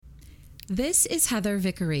This is Heather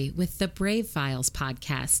Vickery with the Brave Files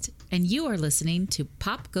podcast, and you are listening to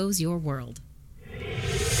Pop Goes Your World.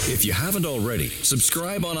 If you haven't already,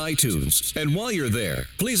 subscribe on iTunes. And while you're there,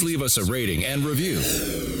 please leave us a rating and review.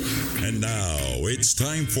 And now it's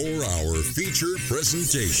time for our feature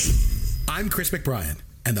presentation. I'm Chris McBrien,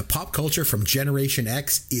 and the pop culture from Generation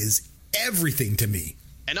X is everything to me.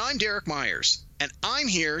 And I'm Derek Myers, and I'm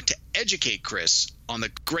here to educate Chris on the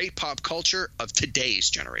great pop culture of today's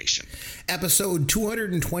generation. Episode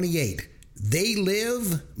 228, They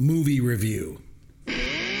Live Movie Review.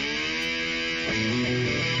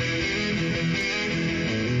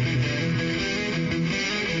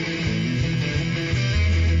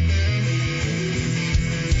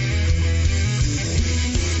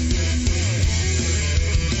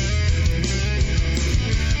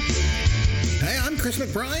 Chris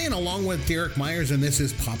McBrien, along with Derek Myers, and this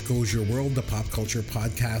is Pop Goes Your World, the pop culture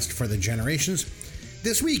podcast for the generations.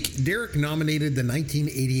 This week, Derek nominated the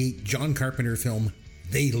 1988 John Carpenter film,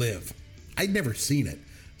 They Live. I'd never seen it,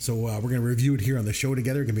 so we're going to review it here on the show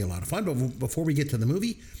together. It's going to be a lot of fun, but before we get to the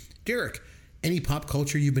movie, Derek, any pop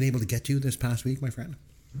culture you've been able to get to this past week, my friend?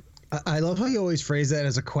 I love how you always phrase that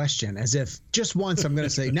as a question, as if just once I'm going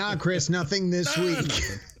to say, nah, Chris, nothing this week.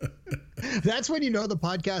 That's when you know the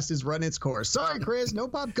podcast has run its course. Sorry, Chris, no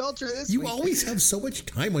pop culture this week. You always have so much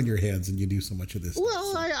time on your hands and you do so much of this.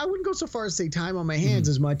 Well, stuff, so. I wouldn't go so far as to say time on my hands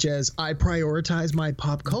as much as I prioritize my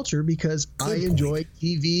pop culture because I enjoy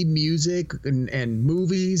TV, music, and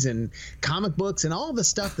movies and comic books and all the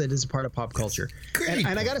stuff that is a part of pop culture. And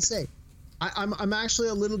I got to say, I'm actually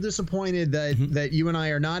a little disappointed that you and I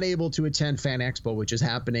are not able to attend Fan Expo, which is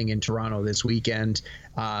happening in Toronto this weekend.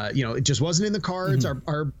 It just wasn't in the cards.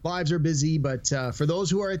 Our lives are busy, but for those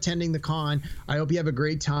who are attending the con, I hope you have a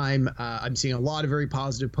great time. I'm seeing a lot of very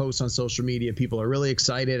positive posts on social media. People are really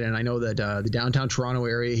excited, and I know that the downtown Toronto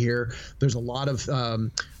area here, there's a lot of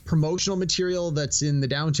promotional material that's in the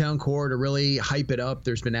downtown core to really hype it up.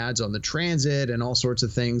 There's been ads on the transit and all sorts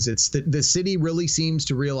of things. It's the city really seems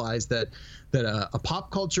to realize that a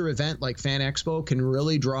pop culture event like Fan Expo can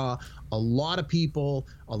really draw a lot of people,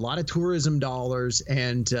 a lot of tourism dollars,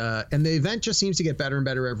 and the event just seems to get better and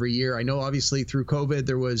better every year. I know obviously through COVID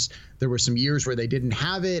there were some years where they didn't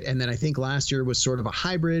have it, and then I think last year was sort of a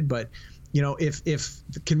hybrid, but if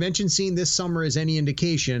the convention scene this summer is any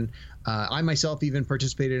indication, I myself even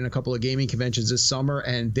participated in a couple of gaming conventions this summer,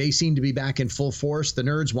 and they seem to be back in full force. The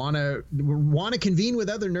nerds want to convene with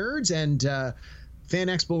other nerds, and Fan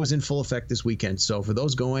Expo was in full effect this weekend. So for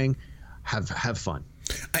those going, have fun.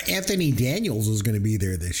 Anthony Daniels is going to be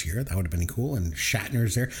there this year. That would have been cool. And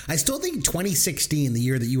Shatner's there. I still think 2016, the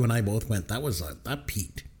year that you and I both went, that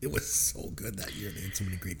peaked. It was so good that year. They had so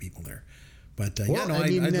many great people there. But I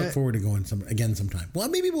look forward to going again sometime. Well,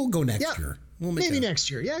 maybe we'll go next year. Maybe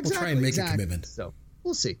next year. Yeah, exactly. We'll try and make a commitment. So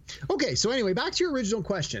we'll see. Okay, so anyway, back to your original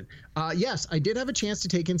question. Yes, I did have a chance to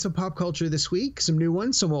take in some pop culture this week, some new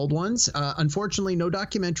ones, some old ones. Unfortunately, no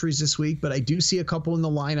documentaries this week, but I do see a couple in the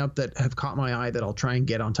lineup that have caught my eye that I'll try and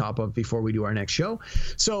get on top of before we do our next show.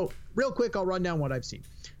 So real quick, I'll run down what I've seen.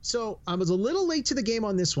 So I was a little late to the game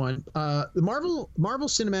on this one. The Marvel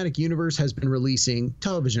Cinematic Universe has been releasing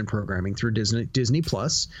television programming through Disney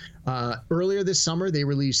Plus. Earlier this summer, they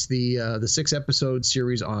released the 6-episode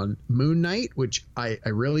series on Moon Knight, which I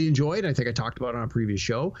really enjoyed. I think I talked about it on a previous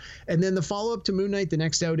show. And then the follow-up to Moon Knight, the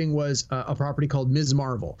next outing was a property called Ms.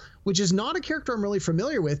 Marvel, which is not a character I'm really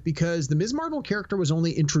familiar with because the Ms. Marvel character was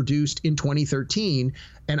only introduced in 2013,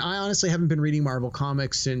 and I honestly haven't been reading Marvel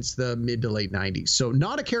comics since the mid to late 90s. So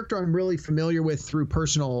not a character I'm really familiar with through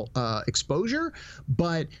personal exposure,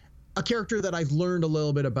 but a character that I've learned a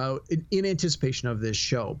little bit about in anticipation of this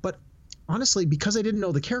show. But honestly, because I didn't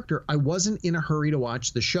know the character, I wasn't in a hurry to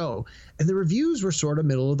watch the show, and the reviews were sort of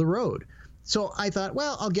middle of the road. So I thought,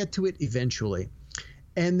 well, I'll get to it eventually.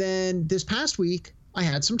 And then this past week, I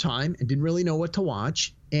had some time and didn't really know what to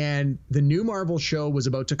watch, and the new Marvel show was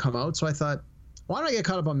about to come out, so I thought, why don't I get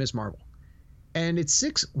caught up on Ms. Marvel? And it's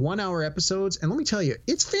 6 one-hour episodes, and let me tell you,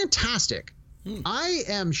 it's fantastic. I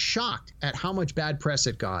am shocked at how much bad press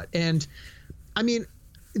it got. And I mean,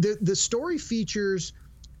 the story features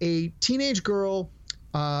a teenage girl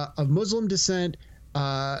of Muslim descent,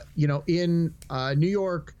 in New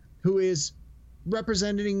York, who is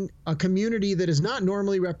representing a community that is not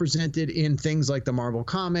normally represented in things like the Marvel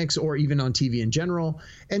comics or even on TV in general.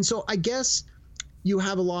 And so I guess you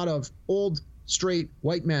have a lot of old, straight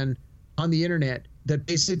white men on the internet that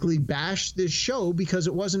basically bashed this show because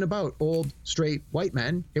it wasn't about old, straight white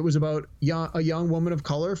men. It was about a young woman of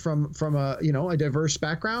color from a diverse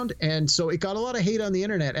background. And so it got a lot of hate on the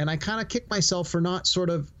internet. And I kind of kicked myself for not sort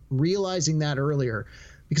of realizing that earlier.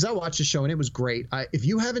 because I watched the show and it was great. If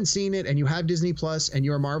you haven't seen it and you have Disney Plus and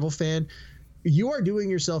you're a Marvel fan, you are doing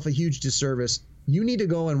yourself a huge disservice. You need to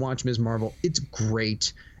go and watch Ms. Marvel. It's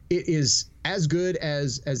great. It is as good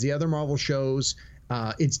as the other Marvel shows.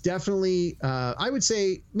 It's definitely, I would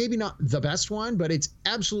say, maybe not the best one, but it's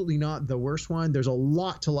absolutely not the worst one. There's a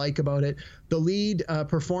lot to like about it. The lead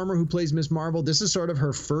performer who plays Ms. Marvel, this is sort of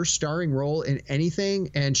her first starring role in anything,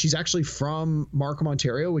 and she's actually from Markham,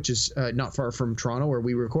 Ontario, which is not far from Toronto where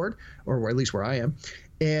we record, or at least where I am.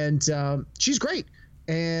 And she's great.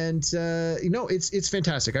 And it's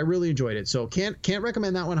fantastic. I really enjoyed it. So can't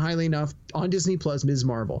recommend that one highly enough. On Disney Plus, Ms.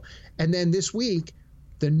 Marvel. And then this week,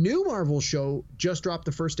 the new Marvel show just dropped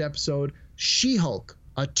the first episode, She-Hulk,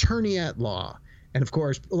 Attorney at Law. And of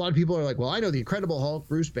course, a lot of people are like, well, I know the Incredible Hulk,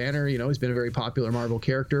 Bruce Banner, he's been a very popular Marvel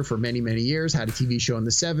character for many, many years, had a TV show in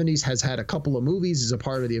the 70s, has had a couple of movies as a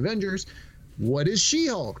part of the Avengers. What is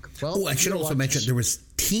She-Hulk? Well, I should also mention there was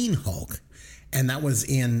Teen Hulk. And that was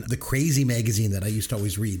in the Crazy magazine that I used to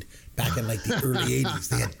always read back in like the early 80s.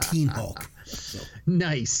 They had Teen Hulk. So.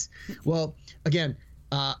 Nice. Well, again,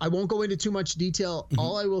 I won't go into too much detail. Mm-hmm.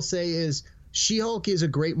 All I will say is She-Hulk is a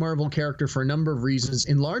great Marvel character for a number of reasons,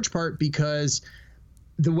 in large part because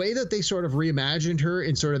the way that they sort of reimagined her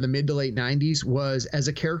in sort of the mid to late 90s was as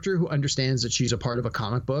a character who understands that she's a part of a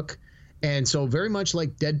comic book. And so very much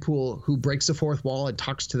like Deadpool, who breaks the fourth wall and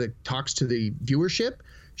talks to the viewership,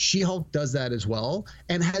 She-Hulk does that as well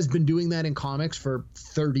and has been doing that in comics for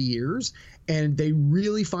 30 years. And they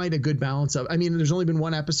really find a good balance of, there's only been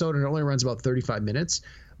one episode and it only runs about 35 minutes,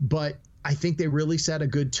 but I think they really set a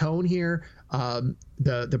good tone here.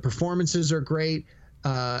 The performances are great.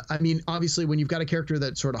 Obviously when you've got a character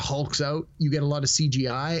that sort of hulks out, you get a lot of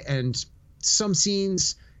CGI, and some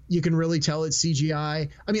scenes you can really tell it's CGI.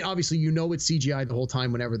 Obviously it's CGI the whole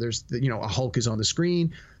time whenever there's a Hulk is on the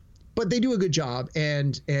screen. But they do a good job,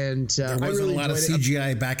 and there wasn't a lot of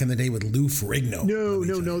CGI back in the day with Lou Ferrigno.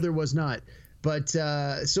 No, there was not. But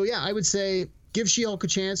I would say give She-Hulk a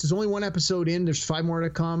chance. There's only one episode in. There's 5 more to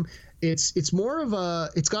come. It's more of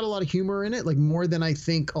it's got a lot of humor in it, like more than I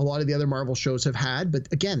think a lot of the other Marvel shows have had. But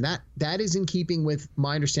again, that is in keeping with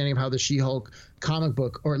my understanding of how the She-Hulk comic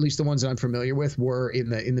book, or at least the ones that I'm familiar with, were in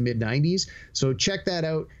the mid 90s. So check that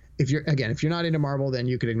out. If you're not into Marvel, then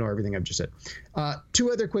you could ignore everything I've just said.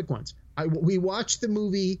 2 other quick ones. We watched the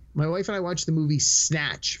movie. My wife and I watched the movie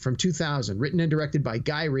Snatch from 2000, written and directed by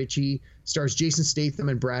Guy Ritchie, stars Jason Statham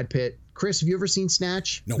and Brad Pitt. Chris, have you ever seen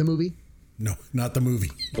Snatch? Nope. The movie? No, not the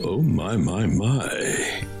movie. Oh, my.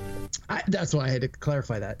 That's why I had to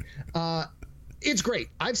clarify that. It's great.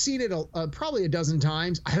 I've seen it probably a dozen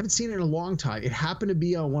times. I haven't seen it in a long time. It happened to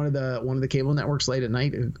be on one of the cable networks late at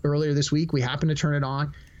night earlier this week. We happened to turn it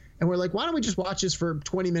on. And we're like, why don't we just watch this for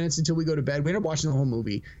 20 minutes until we go to bed? We ended up watching the whole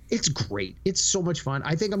movie. It's great. It's so much fun.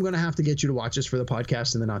 I think I'm going to have to get you to watch this for the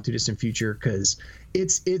podcast in the not too distant future, because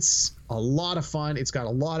it's a lot of fun. It's got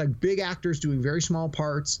a lot of big actors doing very small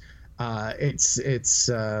parts. If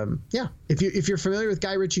you're familiar with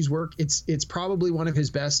Guy Ritchie's work, it's probably one of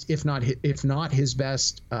his best, if not his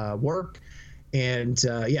best work. And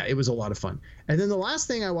it was a lot of fun. And then the last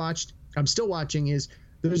thing I'm still watching is,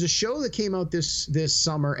 there's a show that came out this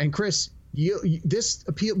summer, and Chris, this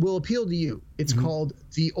will appeal to you. It's called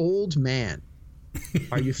The Old Man.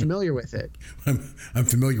 Are you familiar with it? I'm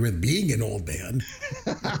familiar with being an old man.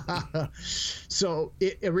 So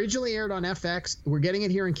it originally aired on FX. We're getting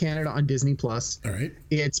it here in Canada on Disney Plus. All right.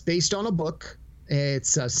 It's based on a book.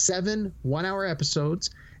 It's 7 one-hour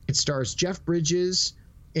episodes. It stars Jeff Bridges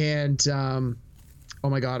and oh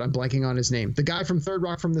my God, I'm blanking on his name. The guy from Third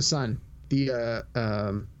Rock from the Sun.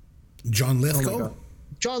 John Lithgow? Oh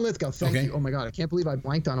John Lithgow, thank you. Oh my God, I can't believe I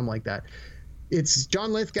blanked on him like that. It's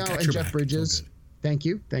John Lithgow and Jeff Bridges. Thank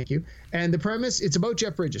you. And the premise, it's about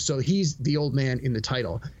Jeff Bridges. So he's the old man in the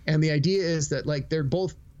title. And the idea is that they're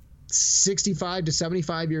both 65 to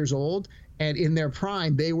 75 years old. And in their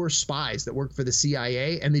prime, they were spies that worked for the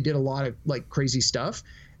CIA, and they did a lot of crazy stuff.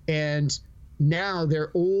 And now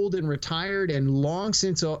they're old and retired and long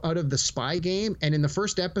since out of the spy game. And in the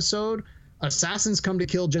first episode, assassins come to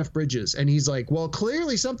kill Jeff Bridges. And he's like, well,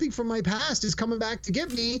 clearly something from my past is coming back to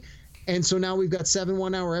get me. And so now we've got 7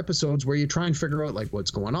 one-hour episodes where you try and figure out what's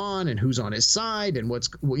going on and who's on his side and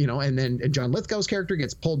and then John Lithgow's character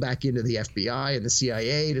gets pulled back into the FBI and the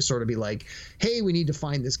CIA to sort of be like, hey, we need to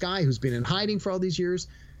find this guy who's been in hiding for all these years.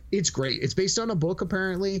 It's great. It's based on a book,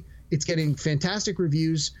 apparently. It's getting fantastic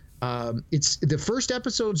reviews. It's the first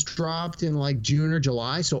episodes dropped in June or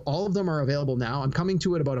July, so all of them are available now. I'm coming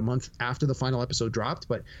to it about a month after the final episode dropped,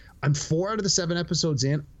 but I'm 4 out of the 7 episodes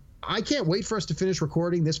in. I can't wait for us to finish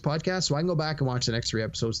recording this podcast so I can go back and watch the next 3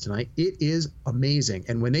 episodes tonight. It is amazing.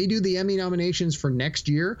 And when they do the Emmy nominations for next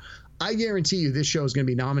year, I guarantee you this show is going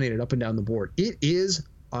to be nominated up and down the board. It is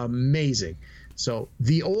amazing. So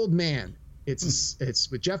The Old Man, it's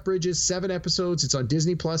with Jeff Bridges, 7 episodes. It's on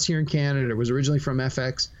Disney Plus here in Canada. It was originally from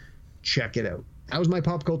FX. Check it out. That was my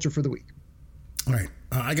pop culture for the week. All right.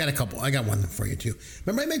 I got a couple. I got one for you, too.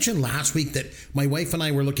 Remember I mentioned last week that my wife and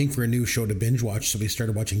I were looking for a new show to binge watch, so we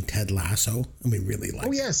started watching Ted Lasso, and we really liked it.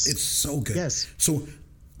 Oh, yes. It's so good. Yes. So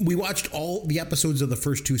we watched all the episodes of the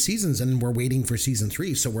first 2 seasons, and we're waiting for season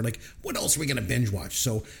 3. So we're like, what else are we going to binge watch?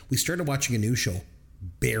 So we started watching a new show,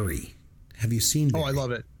 Barry. Have you seen Barry? Oh, I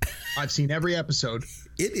love it. I've seen every episode.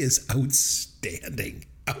 It is outstanding.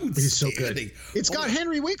 It is so good. It's got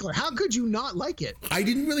Henry Winkler. How could you not like it? I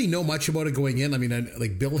didn't really know much about it going in. I mean,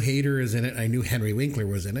 like Bill Hader is in it. I knew Henry Winkler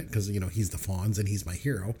was in it because, he's the Fonz and he's my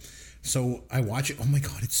hero. So I watch it. Oh my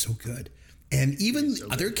God, it's so good. And even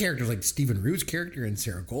other characters like Stephen Root's character and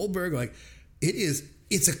Sarah Goldberg, like it's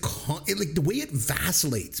like the way it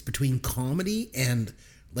vacillates between comedy and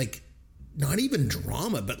like not even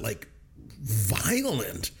drama, but like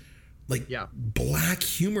violent. Like black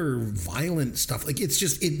humor, violent stuff. Like it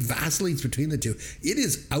vacillates between the two. It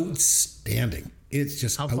is outstanding. It's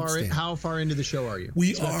just outstanding. How far into the show are you?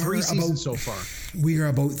 We are 3 seasons so far. We are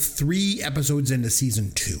about 3 episodes into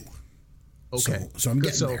season 2. Okay, so I'm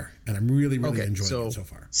getting there, and I'm really enjoying it so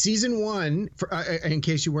far. Season 1, in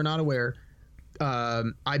case you were not aware,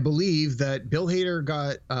 I believe that Bill Hader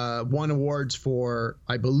got won awards for,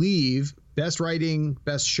 I believe, best writing,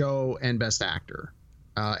 best show, and best actor.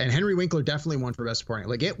 And Henry Winkler definitely won for best supporting.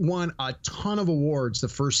 Like it won a ton of awards the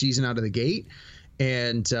first season out of the gate,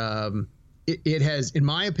 and it has, in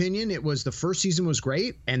my opinion, the first season was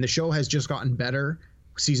great, and the show has just gotten better,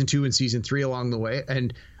 season 2 and season 3 along the way,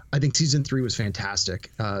 and I think season 3 was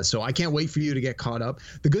fantastic. So I can't wait for you to get caught up.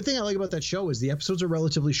 The good thing I like about that show is the episodes are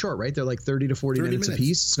relatively short, right? They're like 30 to 40 minutes a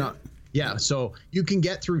piece. It's not. Yeah, so you can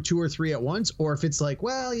get through 2 or 3 at once, or if it's like,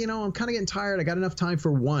 well, I'm kind of getting tired, I got enough time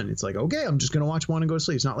for 1. It's like, okay, I'm just going to watch 1 and go to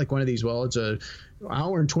sleep. It's not like one of these, well, it's a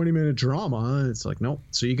hour and 20-minute drama. It's like, nope.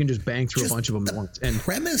 So you can just bang through a bunch of them at once. And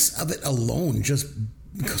premise of it alone just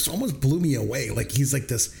almost blew me away. Like he's like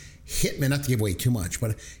this hitman, not to give away too much,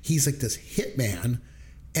 but he's like this hitman,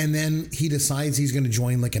 and then he decides he's going to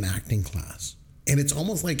join like an acting class. And it's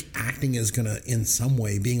almost like acting is going to, in some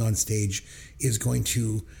way, being on stage is going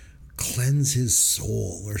to cleanse his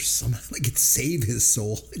soul or somehow like it save his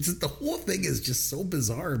soul. It's just, the whole thing is just so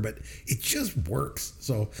bizarre, but it just works.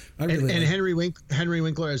 So I really and Henry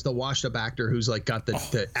Winkler as the washed up actor who's like got the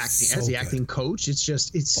acting so as the acting coach.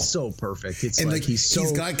 It's so perfect. It's and like he's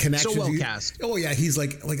got connections. So well cast. Oh yeah, he's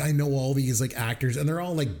like I know all these like actors, and they're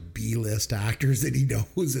all like B-list actors that he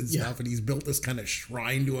knows and stuff. And he's built this kind of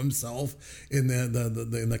shrine to himself in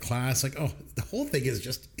the class. Like the whole thing is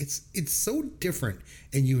just it's so different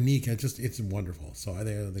and unique. It's wonderful. So I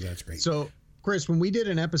think that's great. So Chris, when we did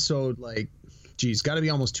an episode got to be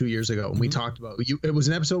almost 2 years ago, and we talked about it was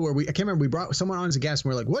an episode where I can't remember, we brought someone on as a guest,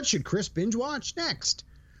 and we're like, what should Chris binge watch next?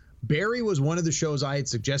 Barry was one of the shows I had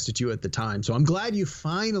suggested to you at the time. So I'm glad you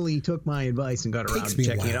finally took my advice and got around to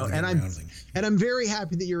checking it out. And I'm very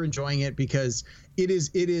happy that you're enjoying it, because it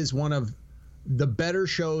is one of the better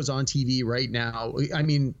shows on TV right now. I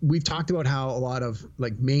mean, we've talked about how a lot of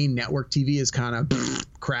like main network TV is kind of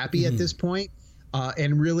crappy at this point.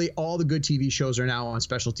 And really all the good TV shows are now on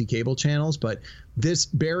specialty cable channels. But this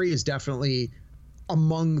Barry is definitely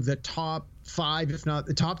among the top 5, if not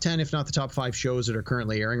the top 10, if not the top 5 shows that are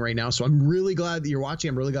currently airing right now. So I'm really glad that you're watching.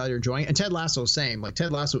 I'm really glad you're enjoying it. And Ted Lasso, same. Like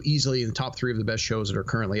Ted Lasso, easily in the top 3 of the best shows that are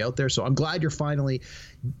currently out there. So I'm glad you're finally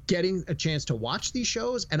getting a chance to watch these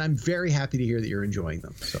shows, and I'm very happy to hear that you're enjoying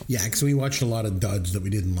them. So yeah, because we watched a lot of duds that we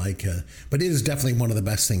didn't like, but it is definitely one of the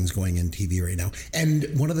best things going in TV right now.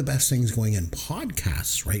 And one of the best things going in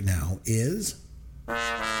podcasts right now is...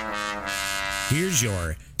 Here's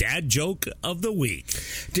your dad joke of the week.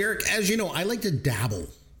 Derek, as you know, I like to dabble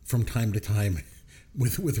from time to time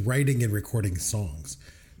with writing and recording songs.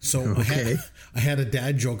 So okay. I had a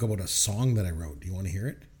dad joke about a song that I wrote. Do you want to hear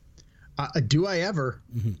it? Do I ever?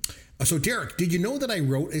 Mm-hmm. So, Derek, did you know that I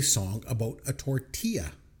wrote a song about a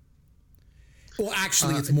tortilla? Well,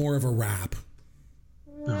 actually, it's more of a rap.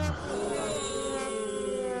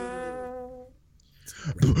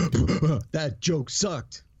 That joke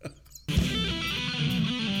sucked.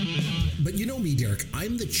 But you know me, Derek,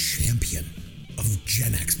 I'm the champion of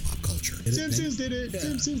Gen X pop culture. Simpsons did it.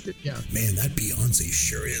 Simpsons did it. Yeah. Man, that Beyonce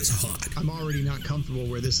sure is hot. I'm already not comfortable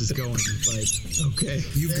where this is going, but okay.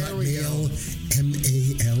 You've got mail,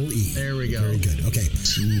 M-A-L-E. There we go. Very good. Okay.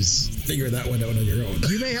 Jeez. Figure that one out on your own.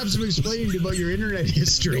 You may have some explaining about your internet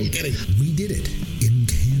history. No kidding. We did it in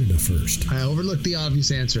Canada first. I overlooked the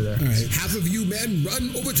obvious answer there. All right. Half of you men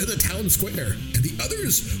run over to the town square, and the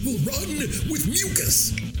others will run with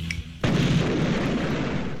mucus.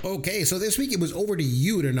 Okay, so this week it was over to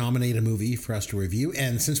you to nominate a movie for us to review,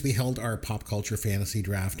 and since we held our pop culture fantasy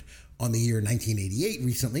draft on the year 1988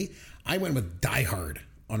 recently, I went with Die Hard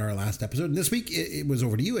on our last episode, and this week it was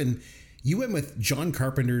over to you, and you went with John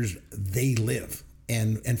Carpenter's They Live.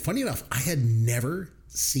 And funny enough, I had never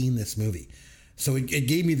seen this movie. So it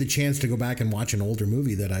gave me the chance to go back and watch an older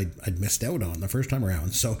movie that I'd missed out on the first time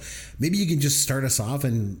around. So maybe you can just start us off,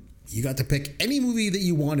 and you got to pick any movie that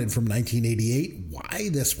you wanted from 1988. Why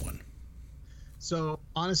this one? So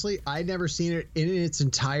honestly, I'd never seen it in its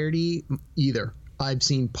entirety either. I've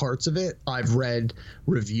seen parts of it. I've read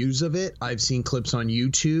reviews of it. I've seen clips on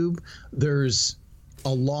YouTube. There's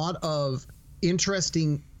a lot of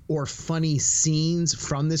interesting or funny scenes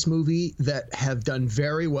from this movie that have done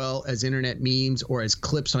very well as internet memes or as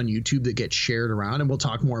clips on YouTube that get shared around. And we'll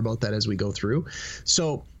talk more about that as we go through.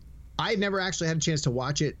 So I had never actually had a chance to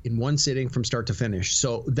watch it in one sitting from start to finish.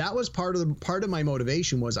 So that was part of my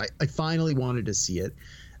motivation was I finally wanted to see it.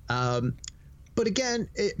 But again,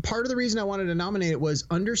 part of the reason I wanted to nominate it was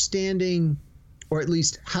understanding, or at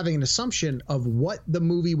least having an assumption of what the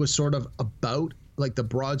movie was sort of about, like the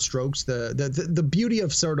broad strokes. The beauty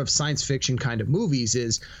of sort of science fiction kind of movies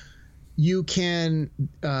is you can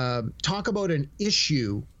talk about an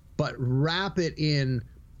issue, but wrap it in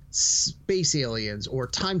space aliens or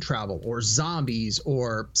time travel or zombies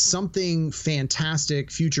or something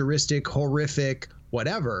fantastic, futuristic, horrific,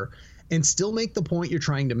 whatever, and still make the point you're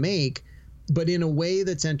trying to make, but in a way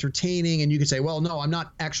that's entertaining. And you can say, well, no, I'm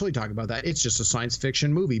not actually talking about that. It's just a science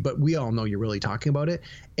fiction movie, but we all know you're really talking about it.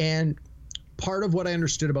 And part of what I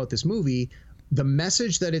understood about this movie, the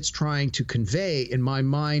message that it's trying to convey in my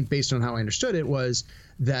mind, based on how I understood it, was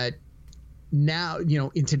that now,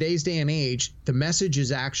 in today's day and age, the message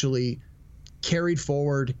is actually carried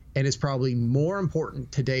forward and is probably more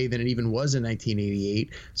important today than it even was in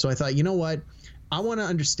 1988. So I thought, you know what? I want to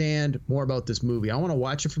understand more about this movie. I want to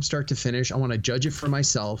watch it from start to finish. I want to judge it for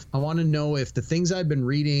myself. I want to know if the things I've been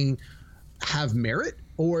reading have merit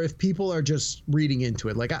or if people are just reading into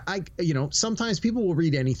it. Like I sometimes people will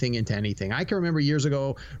read anything into anything. I can remember years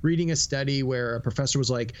ago reading a study where a professor was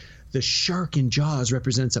like, the shark in Jaws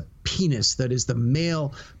represents a penis that is the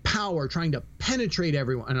male power trying to penetrate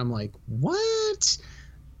everyone. And I'm like, what?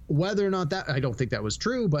 Whether or not that, I don't think that was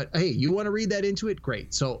true, but hey, you want to read that into it?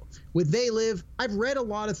 Great. So with They Live, I've read a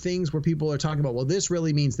lot of things where people are talking about, well, this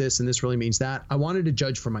really means this and this really means that. I wanted to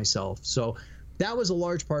judge for myself. So that was a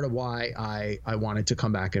large part of why I wanted to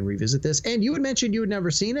come back and revisit this. And you had mentioned you had never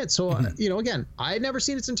seen it. So, again, I had never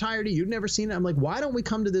seen its entirety. You'd never seen it. I'm like, why don't we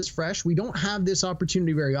come to this fresh? We don't have this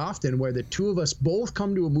opportunity very often where the two of us both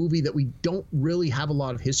come to a movie that we don't really have a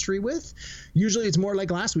lot of history with. Usually it's more like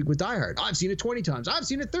last week with Die Hard. I've seen it 20 times. I've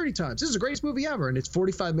seen it 30 times. This is the greatest movie ever. And it's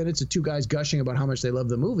 45 minutes of two guys gushing about how much they love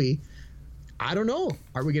the movie. I don't know.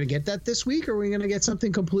 Are we going to get that this week, or are we going to get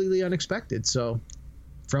something completely unexpected? So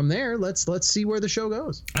from there, let's see where the show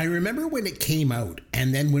goes. I remember when it came out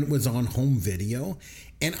and then when it was on home video,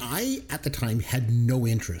 and I, at the time, had no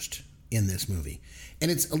interest in this movie. And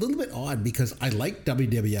it's a little bit odd because I liked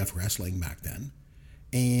WWF wrestling back then.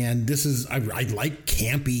 And this is, I like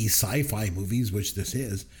campy sci-fi movies, which this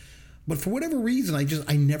is. But for whatever reason,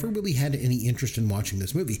 I never really had any interest in watching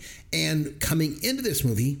this movie. And coming into this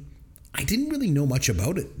movie, I didn't really know much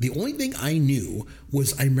about it. The only thing I knew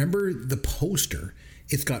was I remember the poster.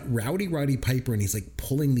 It's got Rowdy Roddy Piper, and he's like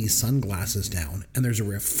pulling these sunglasses down, and there's a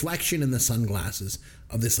reflection in the sunglasses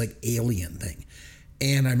of this like alien thing.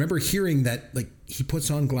 And I remember hearing that like he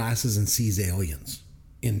puts on glasses and sees aliens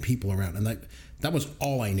in people around, and that was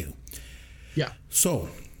all I knew. Yeah. So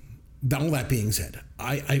all that being said,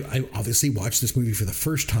 I obviously watched this movie for the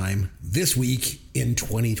first time this week in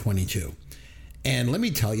 2022, and let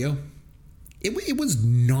me tell you, it was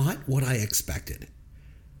not what I expected.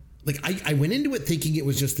 Like, I went into it thinking it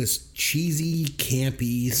was just this cheesy,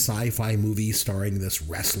 campy sci-fi movie starring this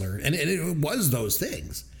wrestler. And it was those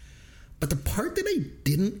things. But the part that I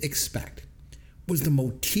didn't expect was the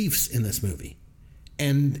motifs in this movie.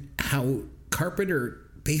 And how Carpenter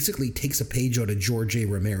basically takes a page out of George A.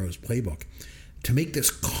 Romero's playbook to make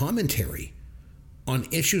this commentary on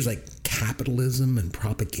issues like capitalism and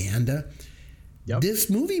propaganda. Yep. This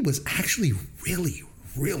movie was actually really,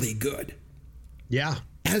 really good. Yeah.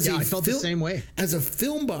 I felt the same way. As a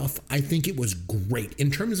film buff, I think it was great.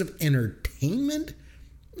 In terms of entertainment,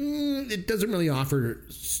 it doesn't really offer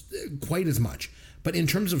quite as much. But in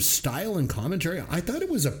terms of style and commentary, I thought it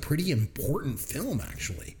was a pretty important film,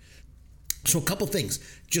 actually. So a couple things.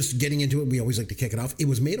 Just getting into it, we always like to kick it off. It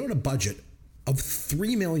was made on a budget of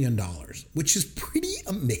 $3 million, which is pretty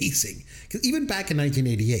amazing. Because even back in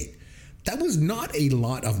 1988, that was not a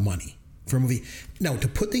lot of money for a movie. Now, to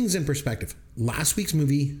put things in perspective, last week's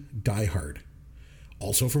movie, Die Hard,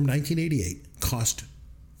 also from 1988, cost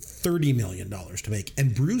 $30 million to make.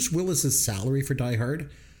 And Bruce Willis's salary for Die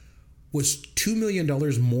Hard was $2 million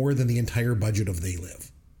more than the entire budget of They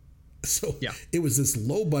Live. So It was this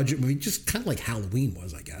low budget movie, just kind of like Halloween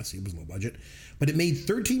was, I guess. It was low budget. But it made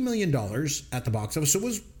 $13 million at the box office, so it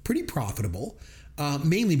was pretty profitable,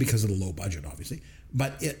 mainly because of the low budget, obviously.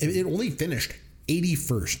 But it only finished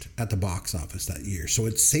 81st at the box office that year. So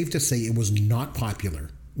it's safe to say it was not popular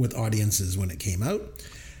with audiences when it came out.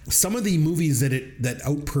 Some of the movies that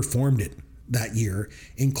outperformed it that year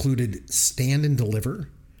included Stand and Deliver,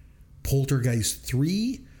 Poltergeist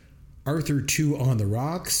 3, Arthur 2 on the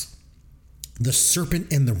Rocks, The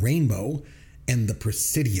Serpent and the Rainbow, and The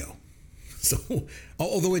Presidio. So,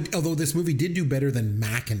 although this movie did do better than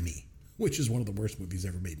Mac and Me, which is one of the worst movies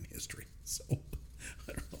ever made in history. So,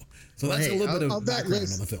 I don't know. So that's a little bit of background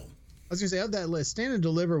on the film. I was going to say, of that list, Stand and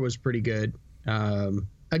Deliver was pretty good.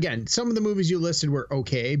 Again, some of the movies you listed were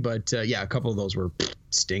okay, but a couple of those were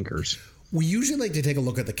stinkers. We usually like to take a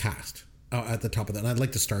look at the cast at the top of that. And I'd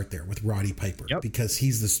like to start there with Roddy Piper because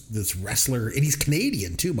he's this wrestler, and he's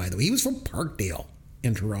Canadian too, by the way. He was from Parkdale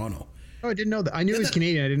in Toronto. Oh, I didn't know that. I knew he was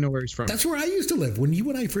Canadian. I didn't know where he's from. That's where I used to live when you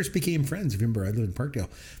and I first became friends. Remember, I lived in Parkdale.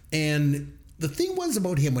 And the thing was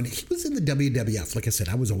about him, when he was in the WWF, like I said,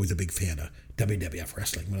 I was always a big fan of WWF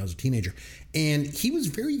wrestling when I was a teenager. And he was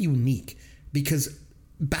very unique because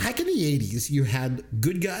back in the 80s, you had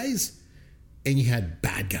good guys and you had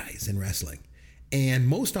bad guys in wrestling. And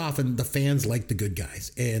most often the fans liked the good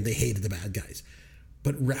guys and they hated the bad guys.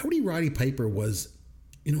 But Roddy Piper was,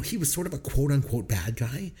 he was sort of a quote unquote bad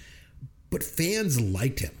guy, but fans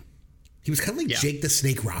liked him. He was kind of like Jake the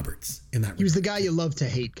Snake Roberts in that. He was the guy you love to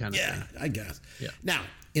hate kind of thing. Yeah, I guess. Yeah. Now,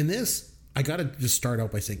 in this, I got to just start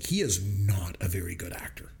out by saying he is not a very good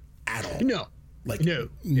actor at all. No.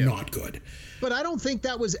 Not good. But I don't think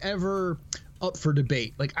that was ever up for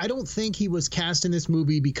debate. Like, I don't think he was cast in this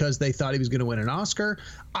movie because they thought he was going to win an Oscar.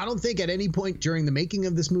 I don't think at any point during the making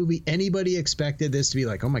of this movie anybody expected this to be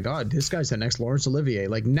like, oh my God, this guy's the next Laurence Olivier.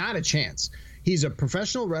 Like, not a chance. He's a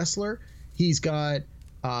professional wrestler. He's got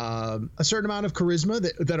a certain amount of charisma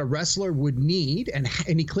that a wrestler would need, and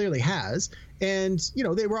he clearly has. And,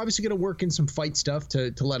 they were obviously going to work in some fight stuff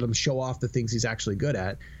to let him show off the things he's actually good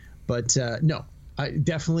at. But no,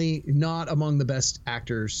 definitely not among the best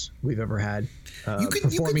actors we've ever had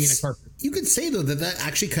performing in a carpet. You could say, though, that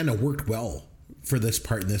actually kind of worked well for this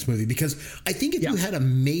part in this movie, because I think if you had a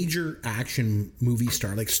major action movie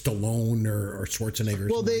star like Stallone or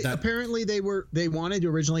Schwarzenegger, apparently they wanted to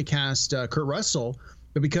originally cast Kurt Russell,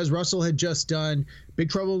 but because Russell had just done Big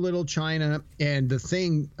Trouble in Little China and The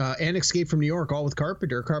Thing and Escape from New York, all with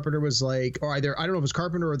Carpenter was like, or either, I don't know if it was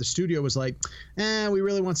Carpenter or the studio was like, we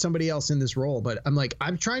really want somebody else in this role. But I'm like,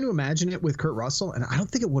 I'm trying to imagine it with Kurt Russell, and I don't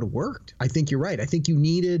think it would have worked. I think you're right. I think you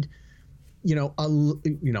needed, and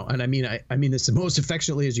I mean this the most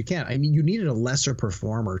affectionately as you can. I mean, you needed a lesser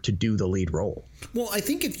performer to do the lead role. Well, I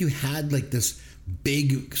think if you had like this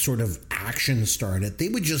big sort of action star in it, they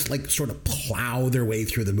would just like sort of plow their way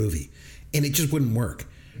through the movie, and it just wouldn't work.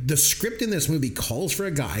 The script in this movie calls for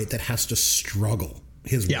a guy that has to struggle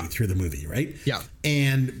his way through the movie, right? Yeah.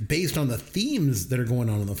 And based on the themes that are going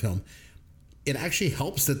on in the film, it actually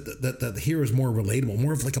helps that the hero is more relatable,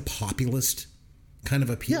 more of like a populist kind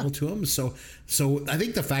of appeal to him. So I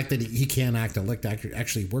think the fact that he can act and elect actor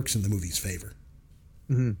actually works in the movie's favor.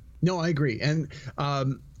 Mm-hmm. No, I agree. And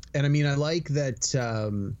I mean, I like that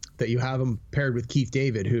you have him paired with Keith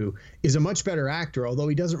David, who is a much better actor, although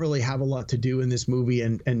he doesn't really have a lot to do in this movie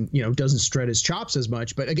and doesn't strut his chops as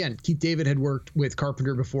much. But again, Keith David had worked with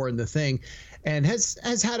Carpenter before in The Thing and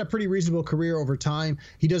has had a pretty reasonable career over time.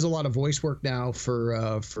 He does a lot of voice work now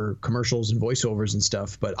for commercials and voiceovers and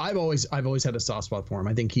stuff. But I've always had a soft spot for him.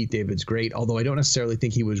 I think Keith David's great, although I don't necessarily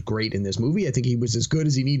think he was great in this movie. I think he was as good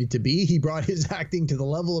as he needed to be. He brought his acting to the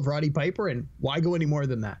level of Roddy Piper, and why go any more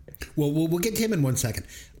than that? Well, we'll get to him in 1 second.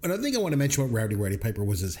 Another thing I want to mention about Roddy Piper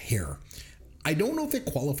was his hair. I don't know if it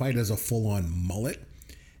qualified as a full-on mullet,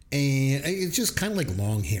 and it's just kind of like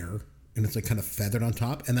long hair, and it's like kind of feathered on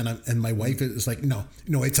top. And then my wife is like, no,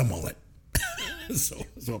 it's a mullet. so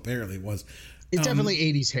apparently it was. It's definitely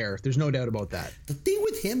 80s hair. There's no doubt about that. The thing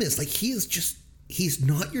with him is like he's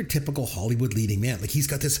not your typical Hollywood leading man. Like he's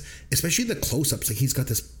got this, especially the close-ups, like he's got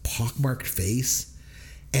this pockmarked face.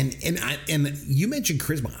 And you mentioned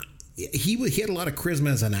charisma. He had a lot of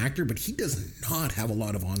charisma as an actor, but he does not have a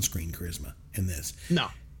lot of on-screen charisma in this. No.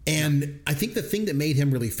 And I think the thing that made him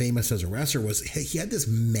really famous as a wrestler was he had this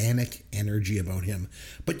manic energy about him.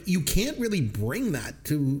 But you can't really bring that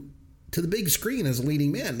to the big screen as a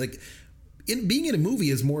leading man. Like being in a movie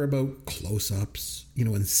is more about close-ups,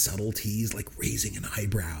 and subtleties, like raising an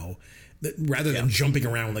eyebrow, rather than jumping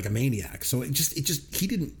around like a maniac. So it just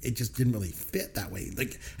didn't really fit that way.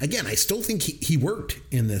 Like, again, I still think he worked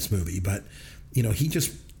in this movie, but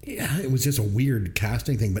it was just a weird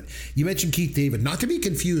casting thing. But you mentioned Keith David, not to be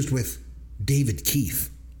confused with David Keith,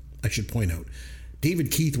 I should point out.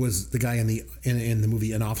 David Keith was the guy in the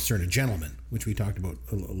movie An Officer and a Gentleman, which we talked about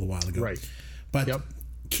a little while ago. Right. But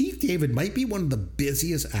Keith David might be one of the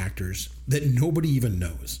busiest actors that nobody even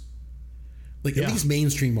knows. Like, at least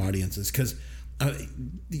mainstream audiences, because,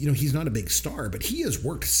 he's not a big star, but he has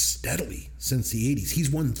worked steadily since the 80s. He's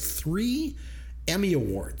won 3 Emmy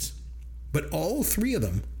Awards, but all 3 of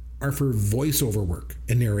them are for voiceover work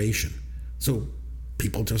and narration. So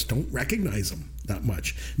people just don't recognize him that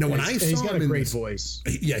much. Now, when I saw he's got him a great voice.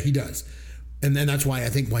 Yeah, he does. And then that's why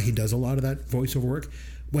he does a lot of that voiceover work.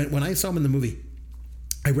 When I saw him in the movie,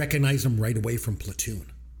 I recognized him right away from Platoon.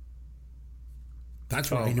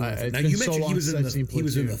 That's what I knew him from. Now, you mentioned he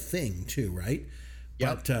was in The Thing too, right?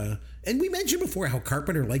 Yep. But and we mentioned before how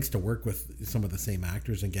Carpenter likes to work with some of the same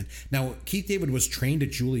actors again. Now, Keith David was trained at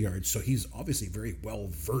Juilliard, so he's obviously very well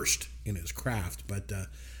versed in his craft. But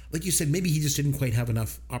like you said, maybe he just didn't quite have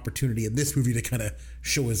enough opportunity in this movie to kind of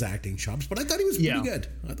show his acting chops. But I thought he was pretty good.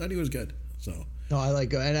 I thought he was good. So. No, I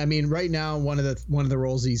like, and I mean, right now, one of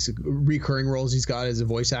the recurring roles he's got as a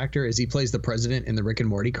voice actor is he plays the president in the Rick and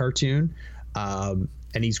Morty cartoon, and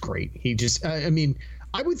he's great. He just, I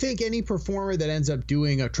would think any performer that ends up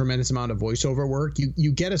doing a tremendous amount of voiceover work,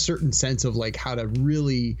 you get a certain sense of like how to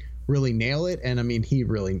really nail it. And I mean, he's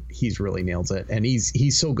really nails it. And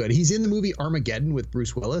he's so good. He's in the movie Armageddon with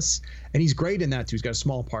Bruce Willis, and he's great in that too. He's got a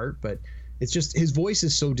small part, but it's just his voice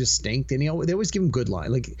is so distinct, and they always give him good lines.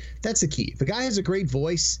 Like, that's the key. If a guy has a great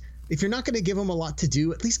voice, if you're not going to give him a lot to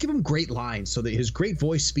do, at least give him great lines so that his great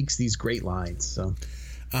voice speaks these great lines. So,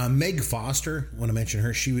 Meg Foster, I want to mention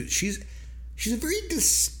her. She's a very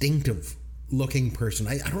distinctive looking person.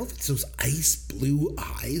 I don't know if it's those ice blue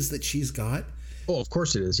eyes that she's got. Oh, of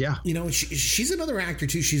course it is. Yeah. She's another actor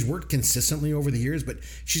too. She's worked consistently over the years, but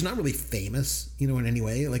she's not really famous, in any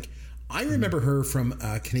way. Like, I remember her from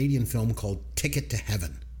a Canadian film called Ticket to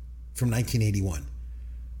Heaven from 1981.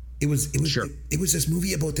 It was this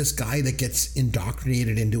movie about this guy that gets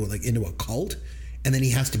indoctrinated into a cult, and then he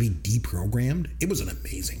has to be deprogrammed. It was an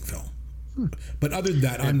amazing film. But other than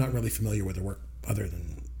that, I'm not really familiar with her work other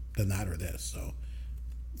than that or this. So,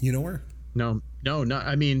 you know her? No.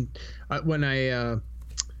 I mean, when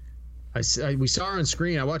we saw her on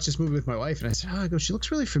screen. I watched this movie with my wife, and I said, she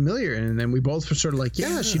looks really familiar. And then we both were sort of like,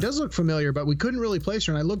 yeah, she does look familiar, but we couldn't really place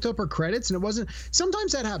her. And I looked up her credits, and it wasn't.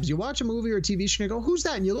 Sometimes that happens. You watch a movie or a TV show, and you go, who's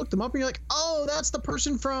that? And you look them up, and you're like, oh, that's the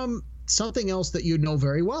person from something else that you know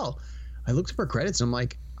very well. I looked up her credits, and I'm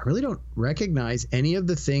like, I really don't recognize any of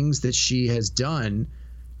the things that she has done.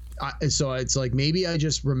 So it's like maybe I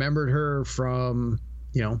just remembered her from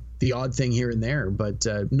the odd thing here and there, but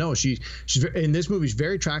no, she's in this movie. She's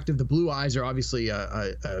very attractive. The blue eyes are obviously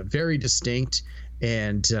very distinct,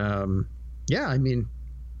 and I mean,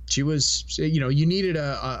 she was. You needed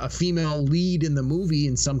a female lead in the movie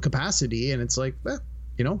in some capacity, and it's like,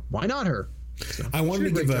 why not her? So, I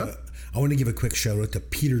wanted to give a quick shout out to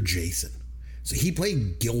Peter Jason. So he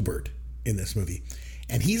played Gilbert in this movie,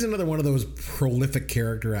 and he's another one of those prolific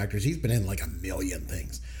character actors. He's been in like a million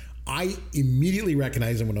things. I immediately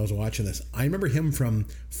recognized him when I was watching this. I remember him from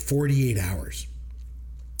 48 Hours.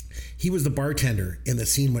 He was the bartender in the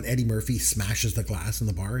scene when Eddie Murphy smashes the glass in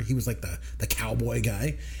the bar. He was like the cowboy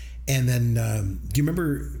guy. And then, do you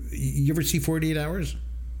remember, you ever see 48 Hours?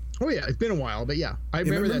 Oh, yeah. It's been a while, but yeah. I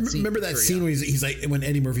remember that scene. Remember that scene where he's like, when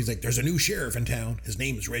Eddie Murphy's like, there's a new sheriff in town. His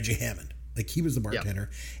name is Reggie Hammond. Like, he was the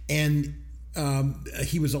bartender. Yep. And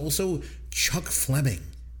he was also Chuck Fleming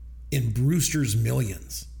in Brewster's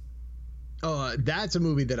Millions. That's a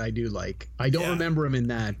movie that I do like. I don't remember him in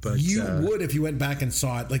that, but you would if you went back and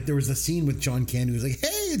saw it. Like, there was a scene with John Candy who was like,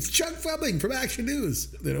 "Hey, it's Chuck Fleming from Action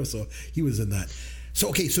News." So he was in that.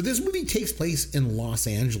 So this movie takes place in Los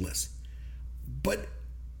Angeles, but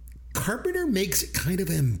Carpenter makes it kind of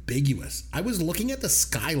ambiguous. I was looking at the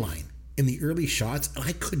skyline in the early shots, and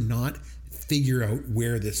I could not figure out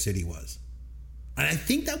where this city was. And I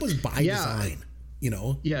think that was by design, you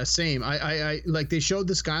know? Yeah, same. I like they showed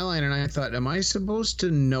the skyline and I thought, am I supposed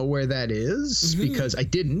to know where that is? Because I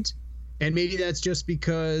didn't. And maybe that's just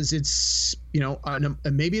because it's, you know,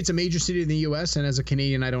 maybe it's a major city in the U.S. and as a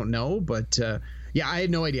Canadian, I don't know. But yeah, I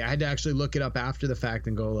had no idea. I had to actually look it up after the fact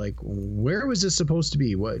and go like, where was this supposed to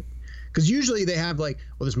be? What? Because usually they have like,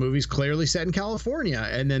 well, this movie's clearly set in California.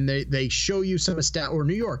 And then they show you some or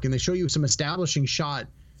New York, and they show you some establishing shot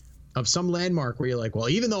of some landmark where you're like, well,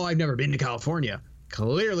 even though I've never been to California,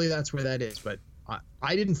 clearly that's where that is. But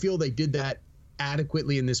I didn't feel they did that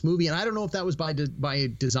adequately in this movie, and I don't know if that was by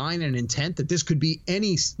design and intent, that this could be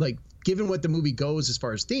any, like, given what the movie goes as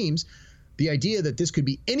far as themes, the idea that this could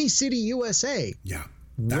be any city USA. Yeah,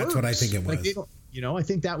 that's works. What I think it was. Like, you know, I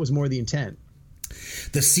think that was more the intent.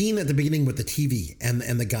 The scene at the beginning with the TV and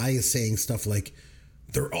the guy is saying stuff like,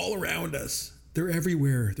 "They're all around us. They're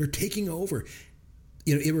everywhere. They're taking over."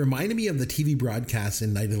 You know, it reminded me of the TV broadcast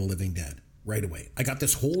in Night of the Living Dead right away. I got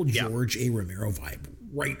this whole George A. Romero vibe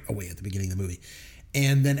right away at the beginning of the movie.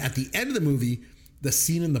 And then at the end of the movie, the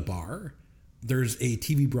scene in the bar, there's a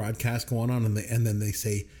TV broadcast going on, and then they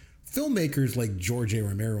say, filmmakers like George A.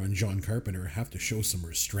 Romero and John Carpenter have to show some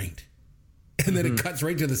restraint. And then it cuts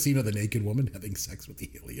right to the scene of the naked woman having sex with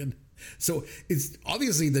the alien. So it's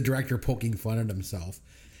obviously the director poking fun at himself.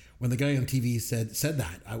 When the guy on TV said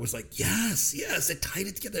that, I was like, yes, it tied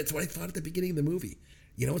it together. That's what I thought at the beginning of the movie.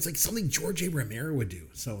 You know, it's like something George A. Romero would do.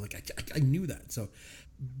 So like I knew that. So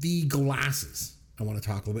the glasses, I want to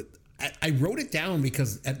talk a little bit. I wrote it down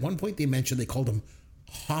because at one point they mentioned they called them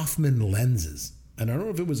Hoffman lenses. And I don't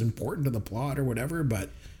know if it was important to the plot or whatever,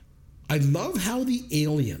 but I love how the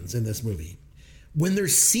aliens in this movie, when they're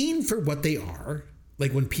seen for what they are,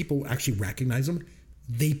 like when people actually recognize them,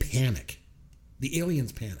 they panic. The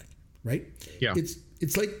aliens panic, right? Yeah.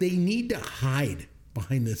 It's like they need to hide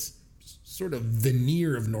behind this sort of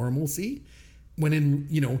veneer of normalcy, when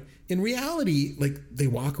in reality, like, they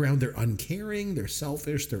walk around, they're uncaring, they're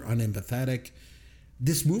selfish, they're unempathetic.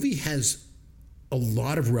 This movie has a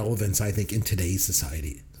lot of relevance, I think, in today's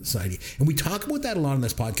society. And we talk about that a lot on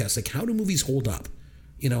this podcast. Like, how do movies hold up,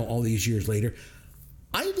 you know, all these years later?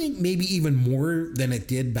 I think maybe even more than it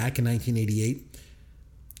did back in 1988.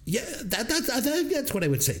 Yeah, that's what I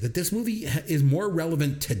would say, that this movie is more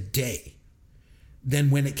relevant today than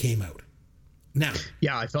when it came out. Now,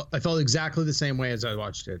 yeah, I felt exactly the same way as I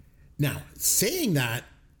watched it. Now, saying that,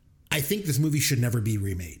 I think this movie should never be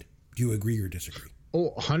remade. Do you agree or disagree?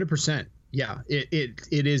 Oh, 100%. Yeah, it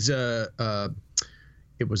is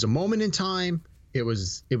it was a moment in time. It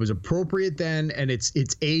was appropriate then, and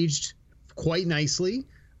it's aged quite nicely.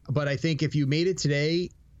 But I think if you made it today,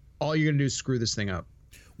 all you're gonna do is screw this thing up.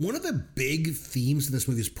 One of the big themes in this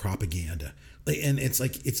movie is propaganda. And it's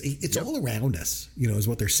like, it's all around us, you know, is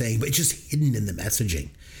what they're saying, but it's just hidden in the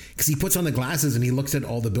messaging. Because he puts on the glasses and he looks at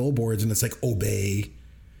all the billboards and it's like, obey,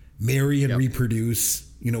 marry and reproduce,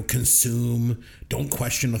 you know, consume, don't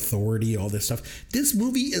question authority, all this stuff. This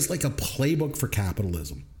movie is like a playbook for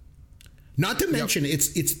capitalism. Not to mention,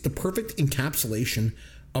 it's the perfect encapsulation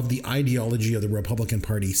of the ideology of the Republican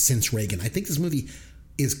Party since Reagan. I think this movie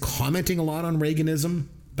is commenting a lot on Reaganism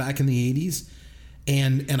back in the 80s.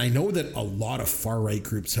 And I know that a lot of far-right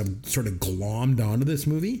groups have sort of glommed onto this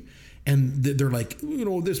movie. And they're like, you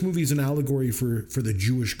know, this movie's an allegory for the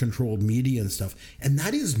Jewish-controlled media and stuff. And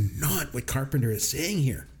that is not what Carpenter is saying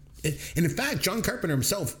here. And in fact, John Carpenter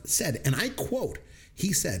himself said, and I quote,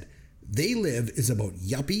 he said, "They Live is about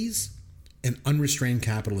yuppies and unrestrained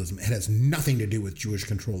capitalism. It has nothing to do with Jewish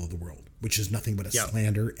control of the world, which is nothing but a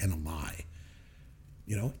slander and a lie."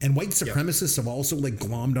 You know, and white supremacists have also like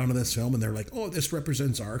glommed onto this film, and they're like, "Oh, this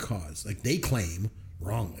represents our cause." Like, they claim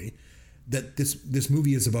wrongly that this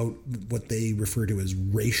movie is about what they refer to as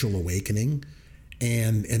racial awakening,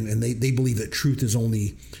 and they believe that truth is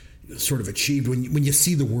only sort of achieved when you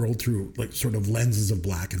see the world through like sort of lenses of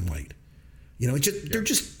black and white. You know, they're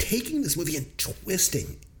just taking this movie and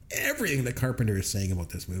twisting everything that Carpenter is saying about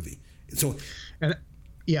this movie. So, and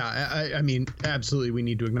yeah, I mean, absolutely, we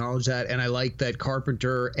need to acknowledge that. And I like that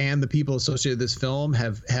Carpenter and the people associated with this film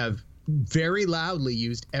have very loudly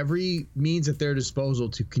used every means at their disposal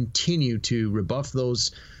to continue to rebuff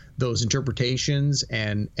those interpretations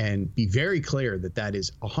and be very clear that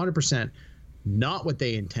is 100% not what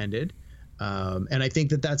they intended. And I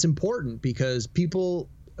think that that's important, because people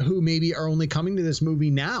who maybe are only coming to this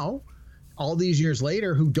movie now, all these years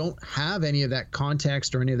later, who don't have any of that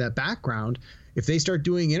context or any of that background, if they start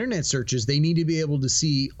doing internet searches, they need to be able to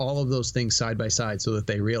see all of those things side by side so that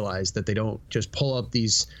they realize that they don't just pull up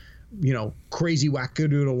these crazy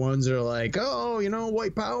wackadoodle ones that are like, oh,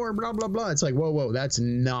 white power, blah, blah, blah. It's like, whoa, that's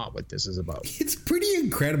not what this is about. It's pretty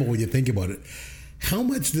incredible when you think about it. How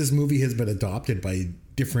much this movie has been adopted by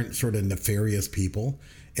different sort of nefarious people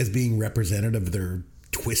as being representative of their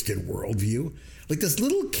twisted worldview. Like this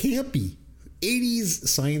little campy 80s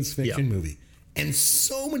science fiction movie. And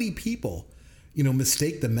so many people,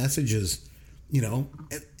 mistake the messages,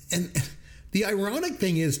 and the ironic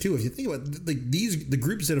thing is too, if you think about like the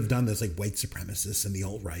groups that have done this, like white supremacists and the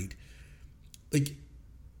alt-right, like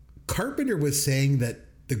Carpenter was saying that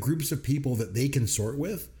the groups of people that they consort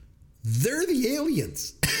with, they're the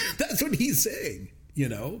aliens. That's what he's saying,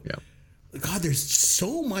 Yeah. God, there's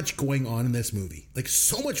so much going on in this movie, like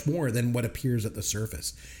so much more than what appears at the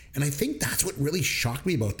surface. And I think that's what really shocked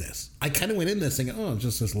me about this. I kind of went in this thinking, oh, it's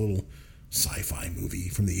just this little sci-fi movie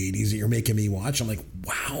from the 80s that you're making me watch. I'm like,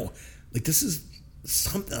 wow, like this is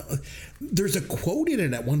something. There's a quote in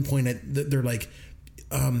it at one point that they're like,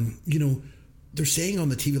 they're saying on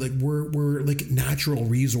the TV, like, we're like natural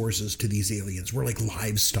resources to these aliens. We're like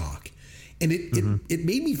livestock. And it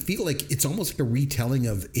made me feel like it's almost like a retelling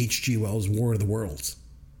of H.G. Wells' War of the Worlds.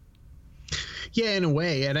 Yeah, in a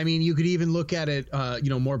way. And I mean, you could even look at it,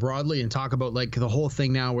 more broadly and talk about like the whole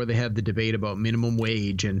thing now where they have the debate about minimum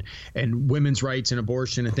wage and women's rights and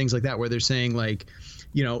abortion and things like that, where they're saying like,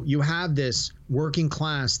 you have this working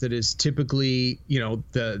class that is typically,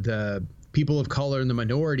 the people of color and the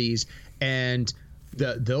minorities, and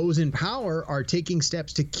those in power are taking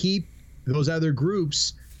steps to keep those other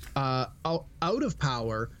groups out of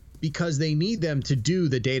power because they need them to do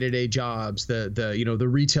the day-to-day jobs, the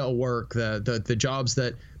retail work, the jobs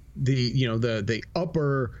that the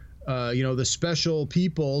upper the special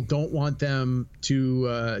people don't want them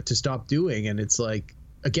to stop doing. And it's like,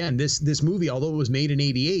 again, this movie, although it was made in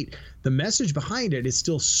 '88, the message behind it is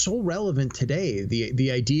still so relevant today.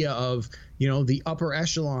 The idea of the upper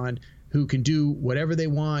echelon who can do whatever they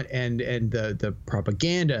want, and the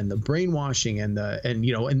propaganda and the brainwashing and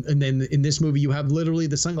then in this movie you have literally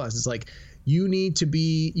the sunglasses. Like you need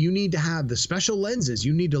to have the special lenses.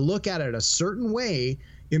 You need to look at it a certain way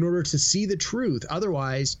in order to see the truth.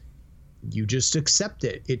 Otherwise, you just accept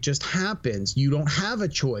it. It just happens. You don't have a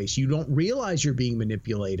choice. You don't realize you're being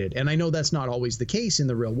manipulated. And I know that's not always the case in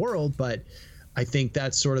the real world, but I think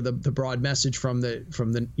that's sort of the broad message from the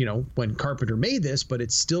when Carpenter made this, but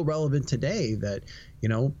it's still relevant today that,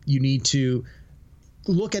 you need to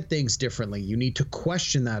look at things differently. You need to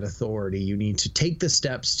question that authority. You need to take the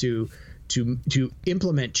steps to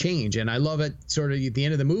implement change. And I love it sort of at the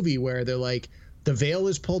end of the movie where they're like, the veil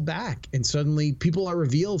is pulled back and suddenly people are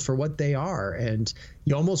revealed for what they are. And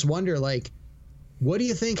you almost wonder, like, what do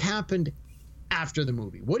you think happened after the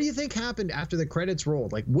movie? What do you think happened after the credits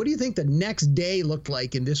rolled? Like, what do you think the next day looked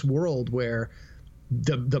like in this world where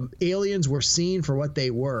the aliens were seen for what they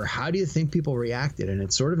were? How do you think people reacted? And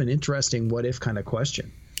it's sort of an interesting what if kind of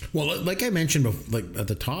question. Well, like I mentioned, like at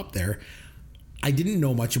the top there, I didn't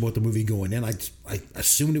know much about the movie going in. I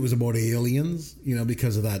assumed it was about aliens,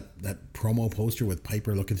 because of that promo poster with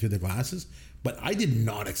Piper looking through the glasses. But I did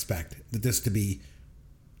not expect this to be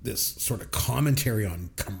this sort of commentary on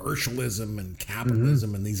commercialism and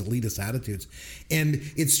capitalism and these elitist attitudes. And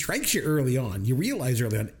it strikes you early on. You realize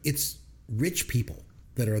early on it's rich people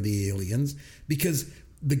that are the aliens, because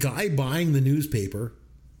the guy buying the newspaper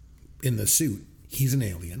in the suit, he's an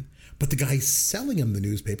alien. But the guy selling him the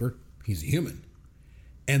newspaper, he's a human.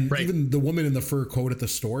 And even the woman in the fur coat at the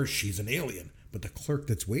store, she's an alien. But the clerk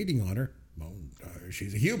that's waiting on her, well,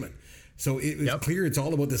 she's a human. So it was clear it's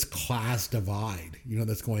all about this class divide,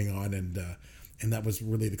 that's going on. And that was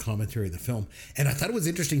really the commentary of the film. And I thought it was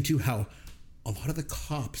interesting, too, how a lot of the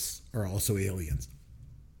cops are also aliens.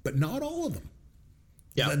 But not all of them.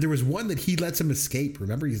 Yeah. There was one that he lets him escape.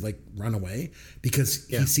 Remember, he's like run away because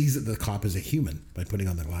he sees that the cop is a human by putting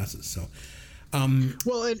on the glasses. So...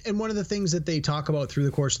 well, and one of the things that they talk about through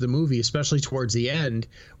the course of the movie, especially towards the end,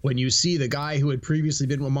 when you see the guy who had previously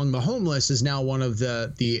been among the homeless is now one of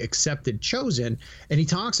the accepted chosen, and he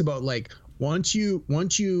talks about like once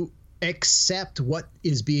you accept what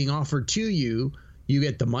is being offered to you, you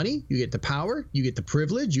get the money, you get the power, you get the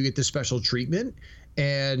privilege, you get the special treatment,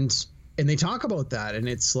 and they talk about that, and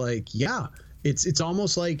it's like, it's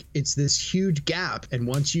almost like it's this huge gap, and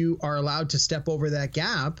once you are allowed to step over that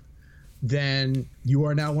gap, then you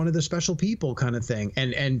are now one of the special people kind of thing.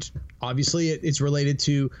 And obviously it's related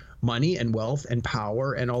to money and wealth and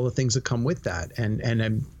power and all the things that come with that. And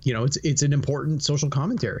it's an important social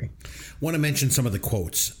commentary. Want to mention some of the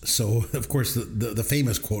quotes. So, of course, the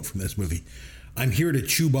famous quote from this movie, "I'm here to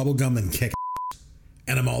chew bubblegum and kick ass,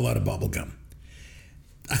 and I'm all out of bubblegum."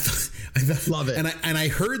 Love it. And I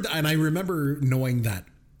heard, and I remember knowing that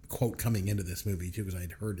quote coming into this movie too, because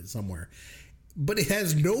I'd heard it somewhere. But it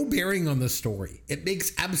has no bearing on the story. It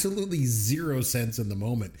makes absolutely zero sense in the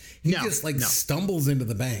moment. He just stumbles into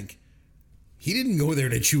the bank. He didn't go there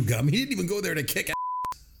to chew gum. He didn't even go there to kick ass.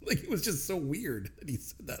 Like, it was just so weird that he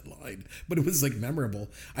said that line, but it was like memorable.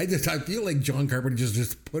 I feel like John Carpenter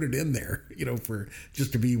just put it in there, for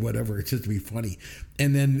just to be whatever, just to be funny.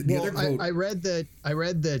 And then the other quote, I read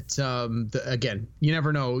that again, you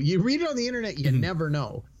never know. You read it on the internet, you never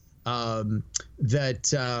know.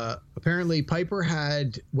 That apparently Piper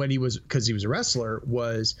had, because he was a wrestler,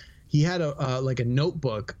 he had a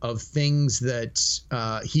notebook of things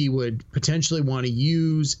that he would potentially want to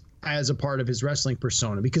use as a part of his wrestling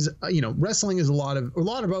persona, because wrestling is a lot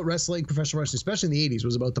about wrestling. Professional wrestling, especially in the 80s,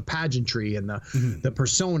 was about the pageantry and the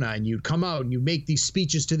persona, and you'd come out and you make these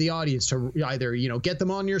speeches to the audience to either get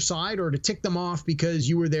them on your side or to tick them off because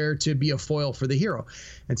you were there to be a foil for the hero.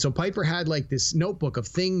 And so Piper had like this notebook of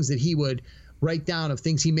things that he would write down, of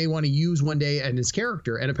things he may want to use one day and his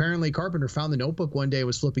character. And apparently Carpenter found the notebook one day,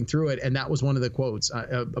 was flipping through it, and that was one of the quotes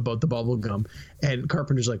about the bubble gum. And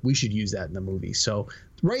Carpenter's like, we should use that in the movie. So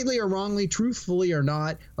rightly or wrongly, truthfully or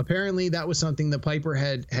not, apparently that was something that Piper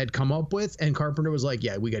had come up with, and Carpenter was like,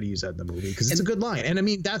 yeah, we got to use that in the movie because it's a good line. And I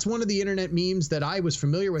mean, that's one of the internet memes that I was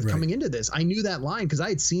familiar with coming into this. I knew that line because I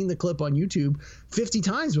had seen the clip on YouTube 50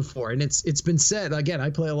 times before, and it's been said. Again,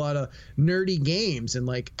 I play a lot of nerdy games, and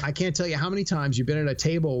like, I can't tell you how many times you've been at a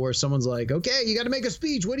table where someone's like, okay, you got to make a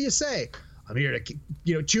speech. What do you say? I'm here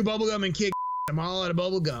to chew bubblegum and kick. I'm all out of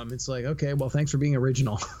bubblegum. It's like, okay, well, thanks for being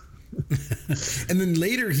original. And then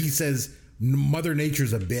later he says, Mother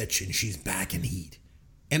Nature's a bitch and she's back in heat.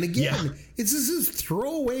 And again, it's just this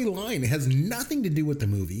throwaway line. It has nothing to do with the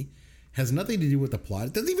movie, has nothing to do with the plot.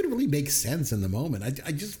 It doesn't even really make sense in the moment.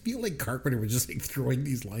 I just feel like Carpenter was just like throwing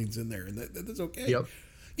these lines in there, and that's okay. Yep.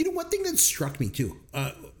 One thing that struck me too.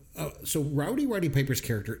 So Rowdy Roddy Piper's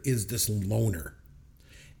character is this loner,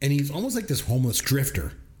 and he's almost like this homeless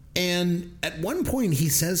drifter. And at one point he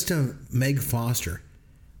says to Meg Foster,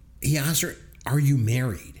 he asks her, are you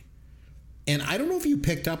married? And I don't know if you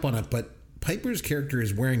picked up on it, but Piper's character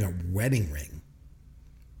is wearing a wedding ring.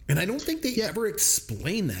 And I don't think they ever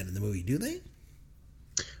explain that in the movie, do they?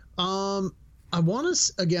 I want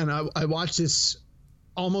to, again, I watched this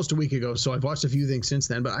almost a week ago, so I've watched a few things since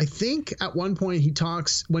then, but I think at one point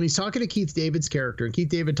when he's talking to Keith David's character, and Keith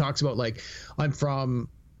David talks about, like, I'm from,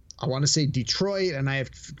 I want to say Detroit, and I have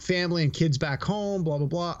family and kids back home, blah, blah,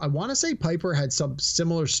 blah. I want to say Piper had some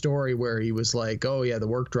similar story where he was like, oh yeah, the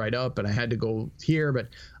work dried up and I had to go here, but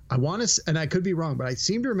I want to, and I could be wrong, but I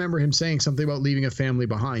seem to remember him saying something about leaving a family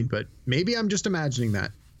behind, but maybe I'm just imagining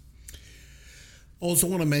that. Also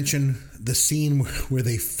want to mention the scene where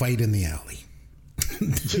they fight in the alley.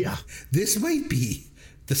 Yeah. This might be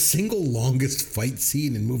the single longest fight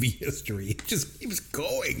scene in movie history. It just keeps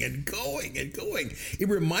going and going and going. It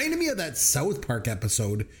reminded me of that South Park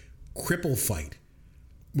episode, Cripple Fight,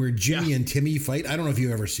 where Jimmy and Timmy fight. I don't know if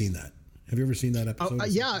you've ever seen that. Have you ever seen that episode?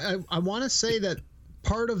 I want to say that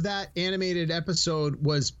part of that animated episode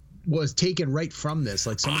was taken right from this.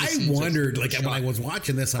 Like, some of the I wondered, like, when I was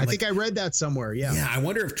watching this, I think I read that somewhere. Yeah, I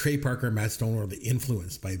wonder if Trey Parker and Matt Stone were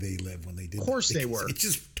influenced by They Live when they did. Of course they were. It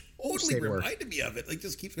just totally reminded me of it. Like,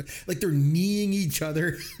 just keeps, like, they're kneeing each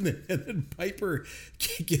other, and then Piper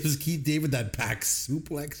gives Keith David that back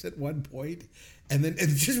suplex at one point, and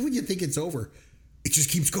just when you think it's over, it just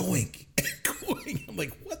keeps going and going. I'm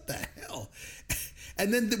like, what the hell?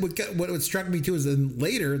 And then what struck me too is then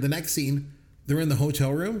later, the next scene, they're in the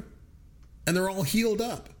hotel room and they're all healed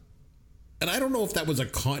up. And I don't know if that was a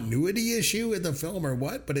continuity issue in the film or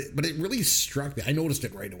what, but it really struck me. I noticed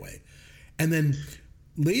it right away. And then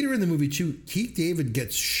later in the movie too, Keith David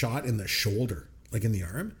gets shot in the shoulder, like in the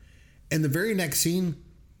arm. And the very next scene,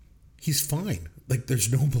 he's fine. Like,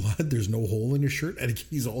 there's no blood, there's no hole in his shirt, and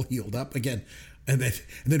he's all healed up again. And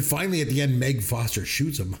then finally at the end, Meg Foster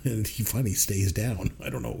shoots him, and he finally stays down. I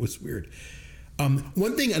don't know, it was weird.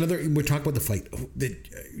 One thing, we're talking about the fight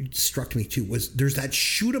that struck me too, was there's that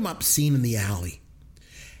shoot 'em up scene in the alley.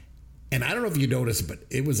 And I don't know if you noticed, but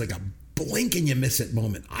it was like a blink and you miss it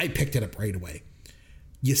moment. I picked it up right away.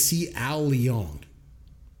 You see Al Leong.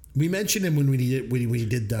 We mentioned him when we did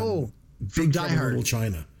from Die Hard, Little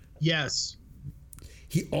China. Yes.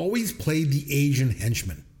 He always played the Asian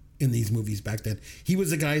henchman in these movies back then. He was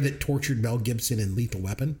the guy that tortured Mel Gibson in Lethal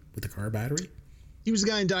Weapon with the car battery. He was the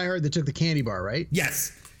guy in Die Hard that took the candy bar, right?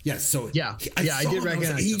 Yes. So I did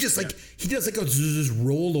recognize. He does like a this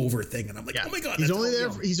rollover thing, and I'm like, oh my god, he's only there.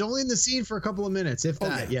 He's only in the scene for a couple of minutes, if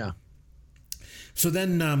that. Yeah. So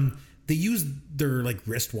then they use their like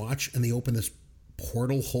wristwatch and they open this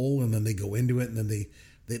portal hole and then they go into it and then they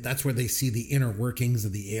that's where they see the inner workings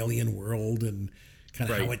of the alien world and kind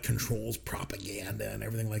of how it controls propaganda and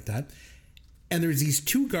everything like that. And there's these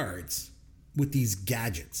two guards with these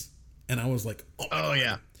gadgets. And I was like, oh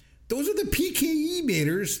yeah. Those are the PKE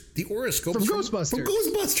meters, the horoscopes from Ghostbusters. From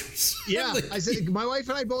Ghostbusters. Yeah. Like, I said, my wife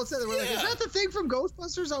and I both said that. We're like, is that the thing from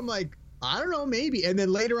Ghostbusters? I'm like, I don't know, maybe. And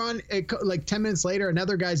then later on, like 10 minutes later,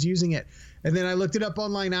 another guy's using it. And then I looked it up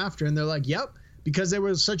online after and they're like, yep. Because there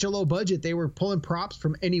was such a low budget, they were pulling props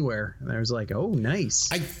from anywhere. And I was like, oh,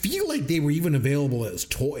 nice. I feel like they were even available as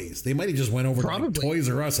toys. They might have just went over to like Toys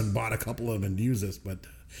R Us and bought a couple of them and used this. But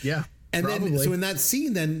yeah. And then, so in that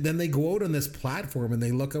scene, then they go out on this platform and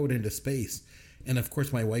they look out into space. And of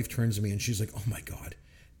course, my wife turns to me and she's like, oh my God,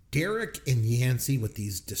 Derek and Yancey with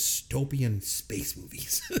these dystopian space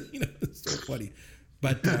movies. It's so funny.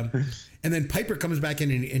 But, and then Piper comes back in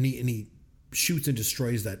and he shoots and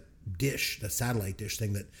destroys that dish, the satellite dish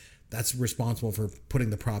thing that's responsible for putting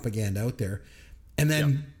the propaganda out there. And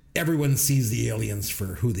then everyone sees the aliens for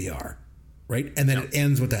who they are, right? And then it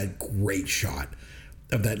ends with that great shot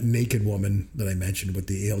of that naked woman that I mentioned with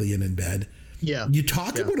the alien in bed. Yeah. You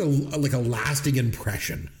talk about a lasting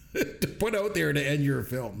impression to put out there to end your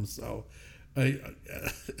film. So I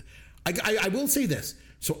will say this.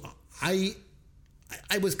 So I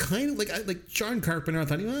was kind of like John Carpenter. I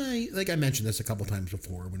thought, like I mentioned this a couple times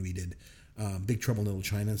before when we did Big Trouble in Little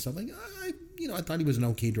China and stuff. Like, I thought he was an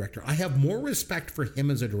okay director. I have more respect for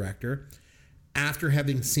him as a director after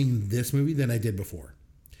having seen this movie than I did before.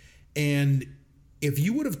 And if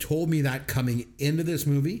you would have told me that coming into this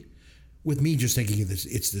movie, with me just thinking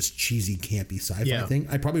it's this cheesy, campy sci-fi thing,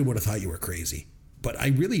 I probably would have thought you were crazy. But I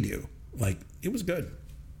really do. Like, it was good.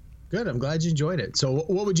 Good. I'm glad you enjoyed it. So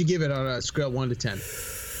what would you give it on a scale of 1 to 10?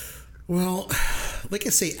 Well, like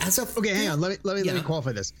I say, okay, hang on. Let me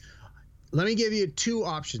qualify this. Let me give you two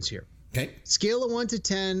options here. Okay. Scale of 1 to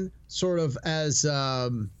 10, sort of as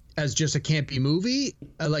just a campy movie,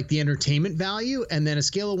 like the entertainment value, and then a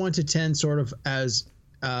scale of 1 to 10, sort of as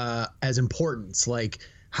importance, like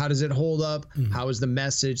how does it hold up? Mm-hmm. How is the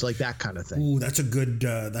message? Like that kind of thing. Ooh, that's a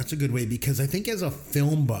good way, because I think as a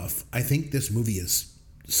film buff, I think this movie is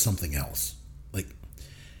something else. Like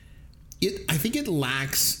I think it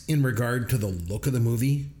lacks in regard to the look of the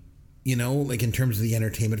movie, like in terms of the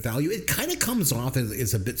entertainment value. It kind of comes off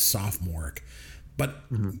as a bit sophomoric, but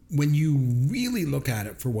when you really look at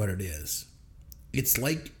it for what it is, it's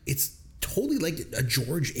totally like a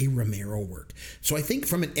George A. Romero work. So I think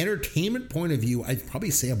from an entertainment point of view, I'd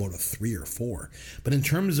probably say about a 3 or 4. But in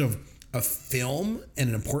terms of a film and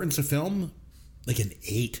an importance of film, like an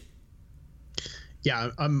 8.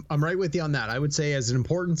 Yeah, I'm right with you on that. I would say as an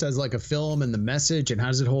importance as like a film and the message and how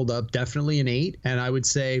does it hold up, definitely an 8. And I would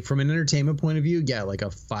say from an entertainment point of view, like a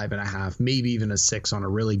 5.5, maybe even a 6 on a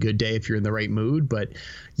really good day if you're in the right mood. But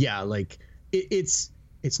yeah, like it's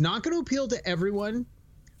not going to appeal to everyone,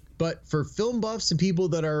 but for film buffs and people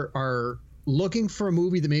that are looking for a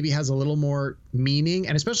movie that maybe has a little more meaning,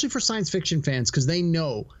 and especially for science fiction fans, because they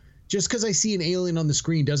know just because I see an alien on the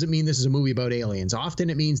screen doesn't mean this is a movie about aliens.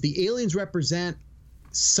 Often it means the aliens represent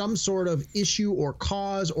some sort of issue or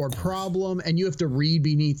cause or problem, and you have to read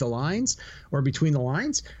beneath the lines or between the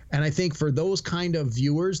lines. And I think for those kind of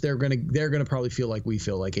viewers, they're gonna probably feel like we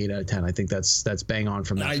feel, like 8 out of 10. I think that's bang on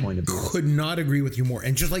from that point of view. I could not agree with you more.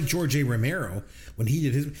 And just like George A. Romero, when he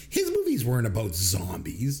did his movies weren't about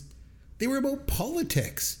zombies; they were about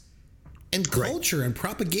politics and culture and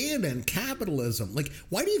propaganda and capitalism. Like,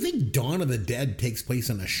 why do you think Dawn of the Dead takes place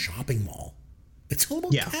in a shopping mall? It's all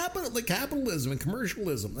about capitalism and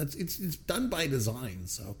commercialism. It's done by design.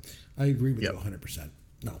 So I agree with you 100%.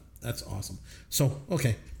 No, that's awesome. So,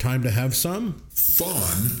 okay, time to have some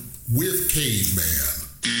fun with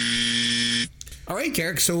Caveman. All right,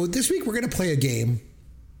 Derek. So this week we're going to play a game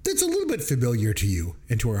that's a little bit familiar to you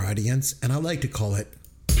and to our audience, and I like to call it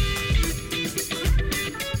Pick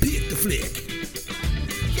the Flick.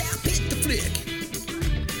 Yeah, pick the flick.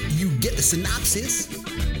 You get the synopsis,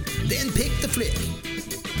 then pick the flick.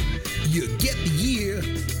 You get the year,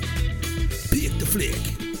 pick the flick.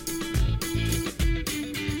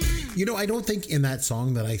 I don't think in that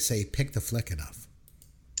song that I say pick the flick enough.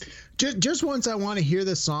 Just once I want to hear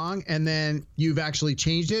the song, and then you've actually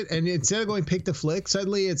changed it, and instead of going pick the flick,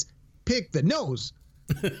 suddenly it's pick the nose.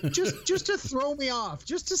 just to throw me off,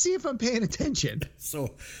 just to see if I'm paying attention.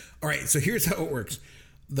 So, all right, so here's how it works.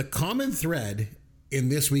 The common thread in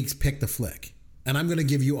this week's Pick the Flick, and I'm going to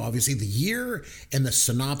give you obviously the year and the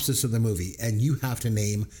synopsis of the movie, and you have to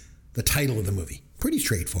name the title of the movie. Pretty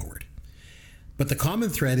straightforward. But the common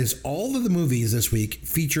thread is all of the movies this week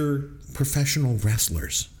feature professional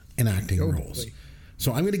wrestlers in acting roles. Boy.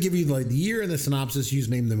 So I'm going to give you the year and the synopsis. You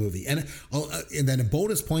name the movie, and then a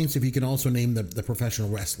bonus points if you can also name the professional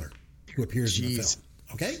wrestler who appears in the film.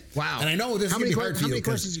 Okay. Wow. And I know this is going to be hard for you. How many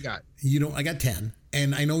questions you got? I got 10,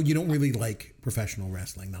 and I know you don't really like professional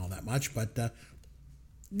wrestling all that much, but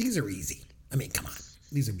these are easy. I mean, come on,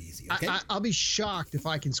 these are easy. Okay. I'll be shocked if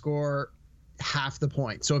I can score half the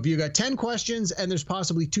point. So if you got 10 questions and there's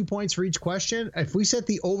possibly 2 points for each question, if we set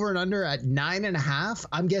the over and under at 9.5,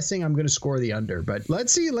 I'm guessing I'm going to score the under. But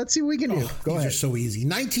let's see what we can do. Go ahead. These are so easy.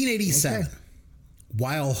 1987. Okay.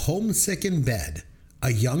 While homesick in bed,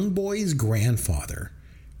 a young boy's grandfather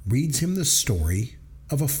reads him the story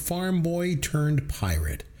of a farm boy turned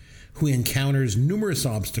pirate who encounters numerous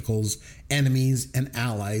obstacles, enemies, and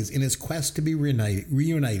allies in his quest to be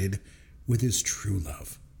reunited with his true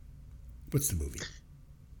love. What's the movie?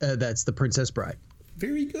 That's The Princess Bride.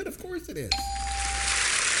 Very good. Of course it is.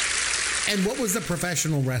 And what was the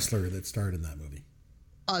professional wrestler that starred in that movie?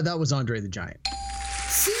 That was Andre the Giant.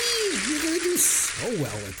 See, you're going to do so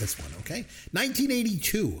well at this one, okay?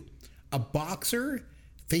 1982. A boxer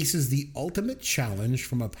faces the ultimate challenge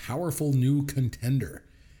from a powerful new contender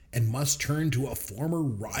and must turn to a former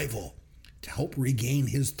rival to help regain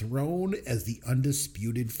his throne as the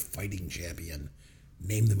undisputed fighting champion.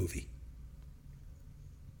 Name the movie.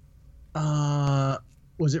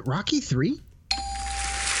 Was it Rocky 3?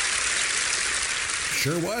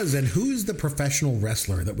 Sure was. And who's the professional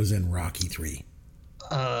wrestler that was in Rocky 3?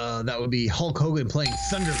 That would be Hulk Hogan playing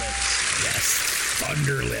Thunderlips. Yes,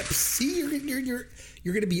 Thunderlips. See, you're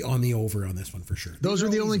going to be on the over on this one for sure. Those are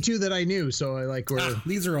the only two that I knew, so I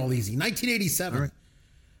these are all easy. 1987. Right.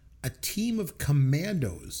 A team of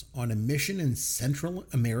commandos on a mission in Central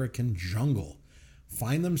American jungle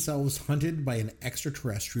find themselves hunted by an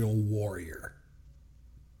extraterrestrial warrior.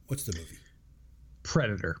 What's the movie?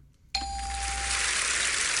 Predator.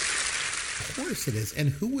 Of course it is. And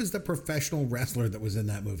who was the professional wrestler that was in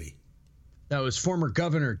that movie? That was former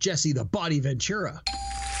Governor Jesse the Body Ventura.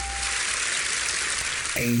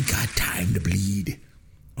 Ain't got time to bleed.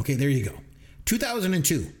 Okay, there you go.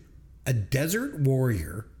 2002. A desert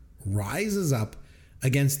warrior rises up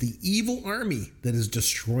against the evil army that is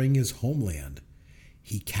destroying his homeland.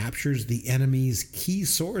 He captures the enemy's key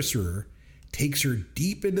sorcerer, takes her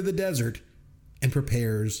deep into the desert, and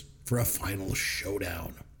prepares for a final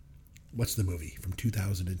showdown. What's the movie from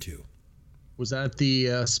 2002? Was that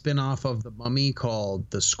the spin-off of The Mummy called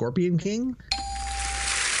The Scorpion King?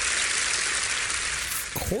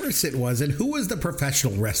 Of course it was. And who was the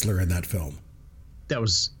professional wrestler in that film? That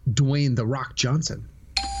was Dwayne "The Rock" Johnson.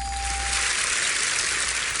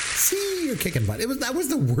 See, you're kicking butt. That was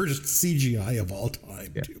the worst CGI of all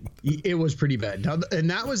time, yeah. too. It was pretty bad. And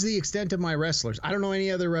that was the extent of my wrestlers. I don't know any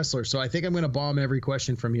other wrestlers, so I think I'm going to bomb every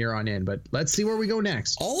question from here on in. But let's see where we go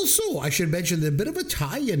next. Also, I should mention a bit of a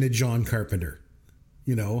tie-in to John Carpenter,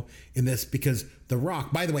 in this, because The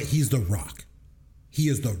Rock, by the way, he's The Rock. He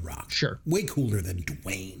is The Rock. Sure. Way cooler than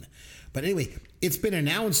Dwayne. But anyway, it's been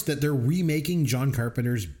announced that they're remaking John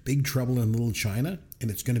Carpenter's Big Trouble in Little China, and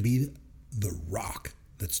it's going to be The Rock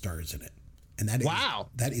that stars in it. And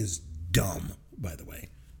that is dumb, by the way.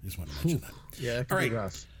 I just want to mention that. Yeah. All right.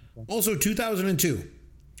 Also, 2002,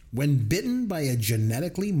 when bitten by a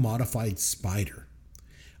genetically modified spider,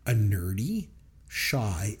 a nerdy,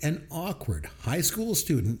 shy, and awkward high school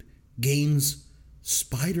student gains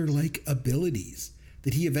spider-like abilities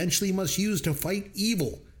that he eventually must use to fight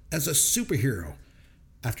evil as a superhero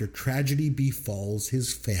after tragedy befalls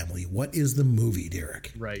his family. What is the movie,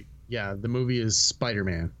 Derek? Right. Yeah, the movie is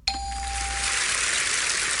Spider-Man.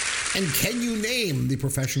 And can you name the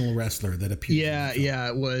professional wrestler that appeared? Yeah,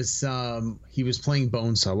 it was, he was playing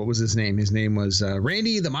Bonesaw. What was his name? His name was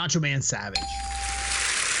Randy the Macho Man Savage.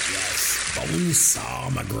 Yes, Bonesaw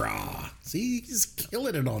McGraw. See, he's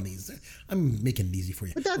killing it on these. I'm making it easy for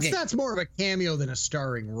you. But that's more of a cameo than a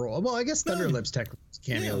starring role. Well, I guess Thunderlips technically is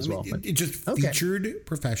cameo as well. It just featured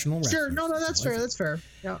professional wrestlers. Sure, no, that's fair. That's fair.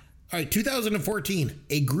 Yeah. All right, 2014,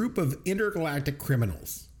 a group of intergalactic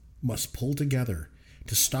criminals must pull together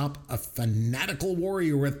to stop a fanatical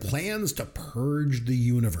warrior with plans to purge the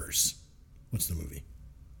universe. What's the movie?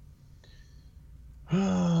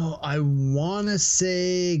 Oh, I want to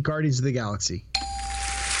say Guardians of the Galaxy.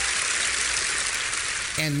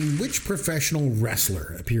 And which professional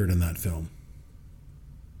wrestler appeared in that film?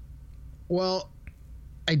 Well,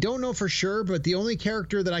 I don't know for sure, but the only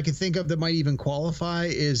character that I can think of that might even qualify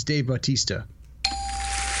is Dave Bautista.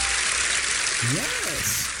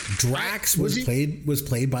 Yes. Drax was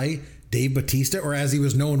played by Dave Bautista, or as he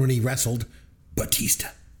was known when he wrestled, Batista.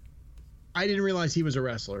 I didn't realize he was a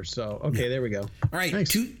wrestler. So, okay, There we go. All right,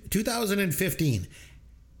 Nice. 2015.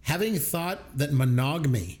 Having thought that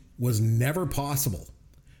monogamy was never possible,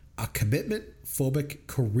 a commitment-phobic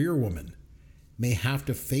career woman may have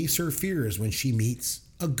to face her fears when she meets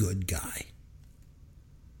a good guy.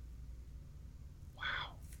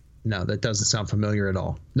 No, that doesn't sound familiar at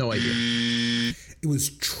all. No idea. It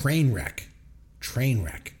was Trainwreck.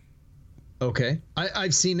 Trainwreck. Okay.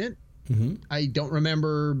 I've seen it. Mm-hmm. I don't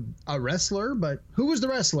remember a wrestler, but who was the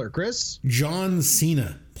wrestler, Chris? John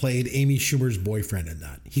Cena played Amy Schumer's boyfriend in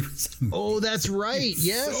that. He was amazing. Oh, that's right.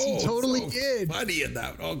 Yes, he totally did. Funny in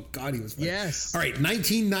that. Oh, God, he was funny. Yes. All right,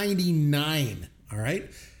 1999. All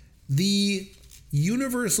right. The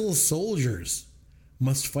Universal Soldiers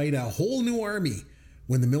must fight a whole new army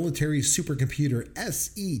when the military's supercomputer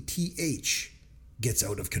SETH gets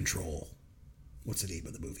out of control. What's the name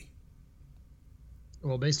of the movie?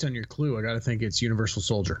 Well, based on your clue, I got to think it's Universal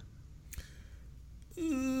Soldier.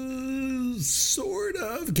 Sort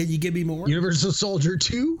of. Can you give me more? Universal Soldier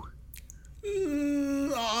 2? You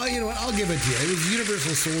know what? I'll give it to you. It was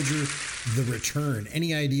Universal Soldier: The Return.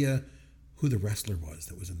 Any idea who the wrestler was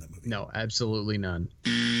that was in that movie? No, absolutely none.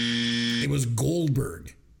 It was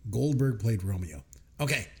Goldberg. Goldberg played Romeo.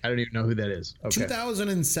 Okay. I don't even know who that is. Okay.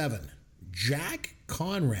 2007. Jack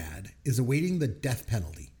Conrad is awaiting the death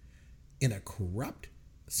penalty in a corrupt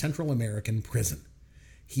Central American prison.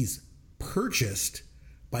 He's purchased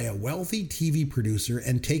by a wealthy TV producer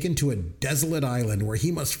and taken to a desolate island where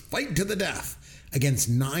he must fight to the death against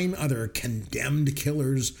 9 other condemned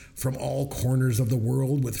killers from all corners of the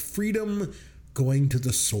world, with freedom going to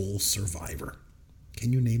the sole survivor.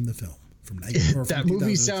 Can you name the film? That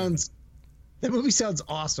movie sounds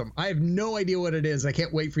awesome. I have no idea what it is. I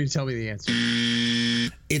can't wait for you to tell me the answer.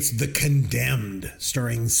 It's The Condemned,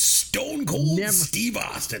 starring Stone Cold Steve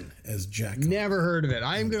Austin as Jack. Never heard of it.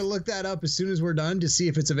 I am going to look that up as soon as we're done to see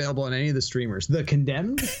if it's available on any of the streamers. The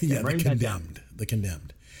Condemned? Yeah, The Condemned. The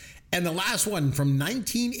Condemned. And the last one from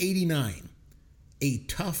 1989. A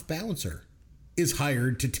tough bouncer is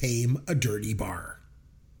hired to tame a dirty bar.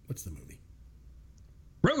 What's the movie?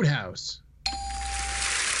 Roadhouse.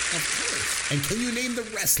 Of course. And can you name the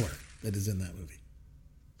wrestler that is in that movie?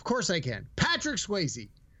 Of course I can. Patrick Swayze.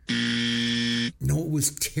 No, it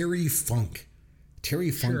was Terry Funk.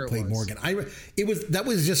 Terry Funk played Morgan. That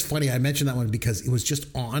was just funny. I mentioned that one because it was just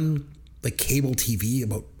on like cable TV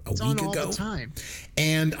about a week ago. All the time.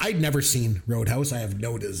 And I'd never seen Roadhouse. I have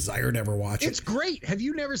no desire to ever watch it. It's great. Have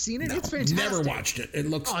you never seen it? No, it's fantastic. Never watched it. It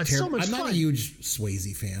looks terrible. So much I'm not fun. a huge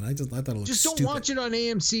Swayze fan. I thought it looked just don't stupid. watch it on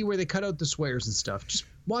AMC where they cut out the swears and stuff. Just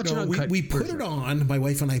watch it on we put it on. My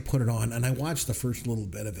wife and I put it on, and I watched the first little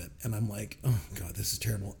bit of it, and I'm like, oh God, this is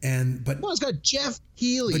terrible. It's got Jeff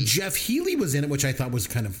Healey. But Jeff Healey was in it, which I thought was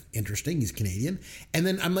kind of interesting. He's Canadian. And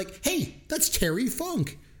then I'm like, hey, that's Terry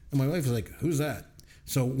Funk. And my wife was like, who's that?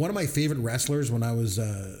 So one of my favorite wrestlers when I was,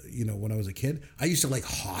 when I was a kid, I used to like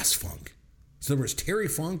Hoss Funk. So there was Terry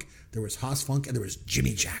Funk, there was Hoss Funk, and there was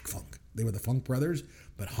Jimmy Jack Funk. They were the Funk brothers,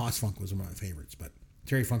 but Hoss Funk was one of my favorites. But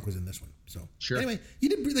Terry Funk was in this one. So sure. Anyway, you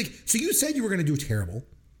did so you said you were going to do terrible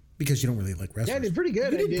because you don't really like wrestlers. Yeah, I did pretty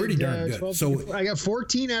good. You did pretty darn good. 12, so I got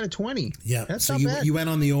 14 out of 20. Yeah, that's so not bad. You went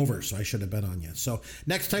on the over, so I should have bet on you. So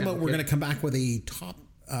next time out, we're going to come back with a top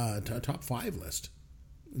 5 list.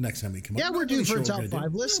 Next time we come up. Yeah, we're due for a top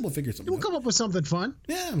 5 list. Yeah, we'll figure something out. We'll come up with something fun.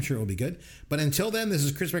 Yeah, I'm sure it'll be good. But until then, this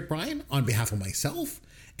is Chris McBrien on behalf of myself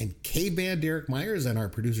and K-Band Derek Myers and our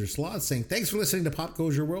producer Sloth saying thanks for listening to Pop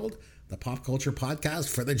Goes Your World, the pop culture podcast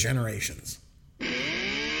for the generations.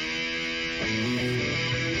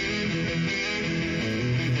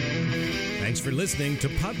 Thanks for listening to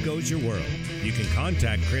Pop Goes Your World. You can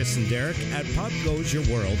contact Chris and Derek at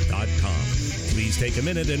popgoesyourworld.com. Please take a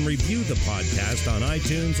minute and review the podcast on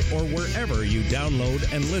iTunes or wherever you download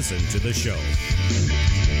and listen to the show.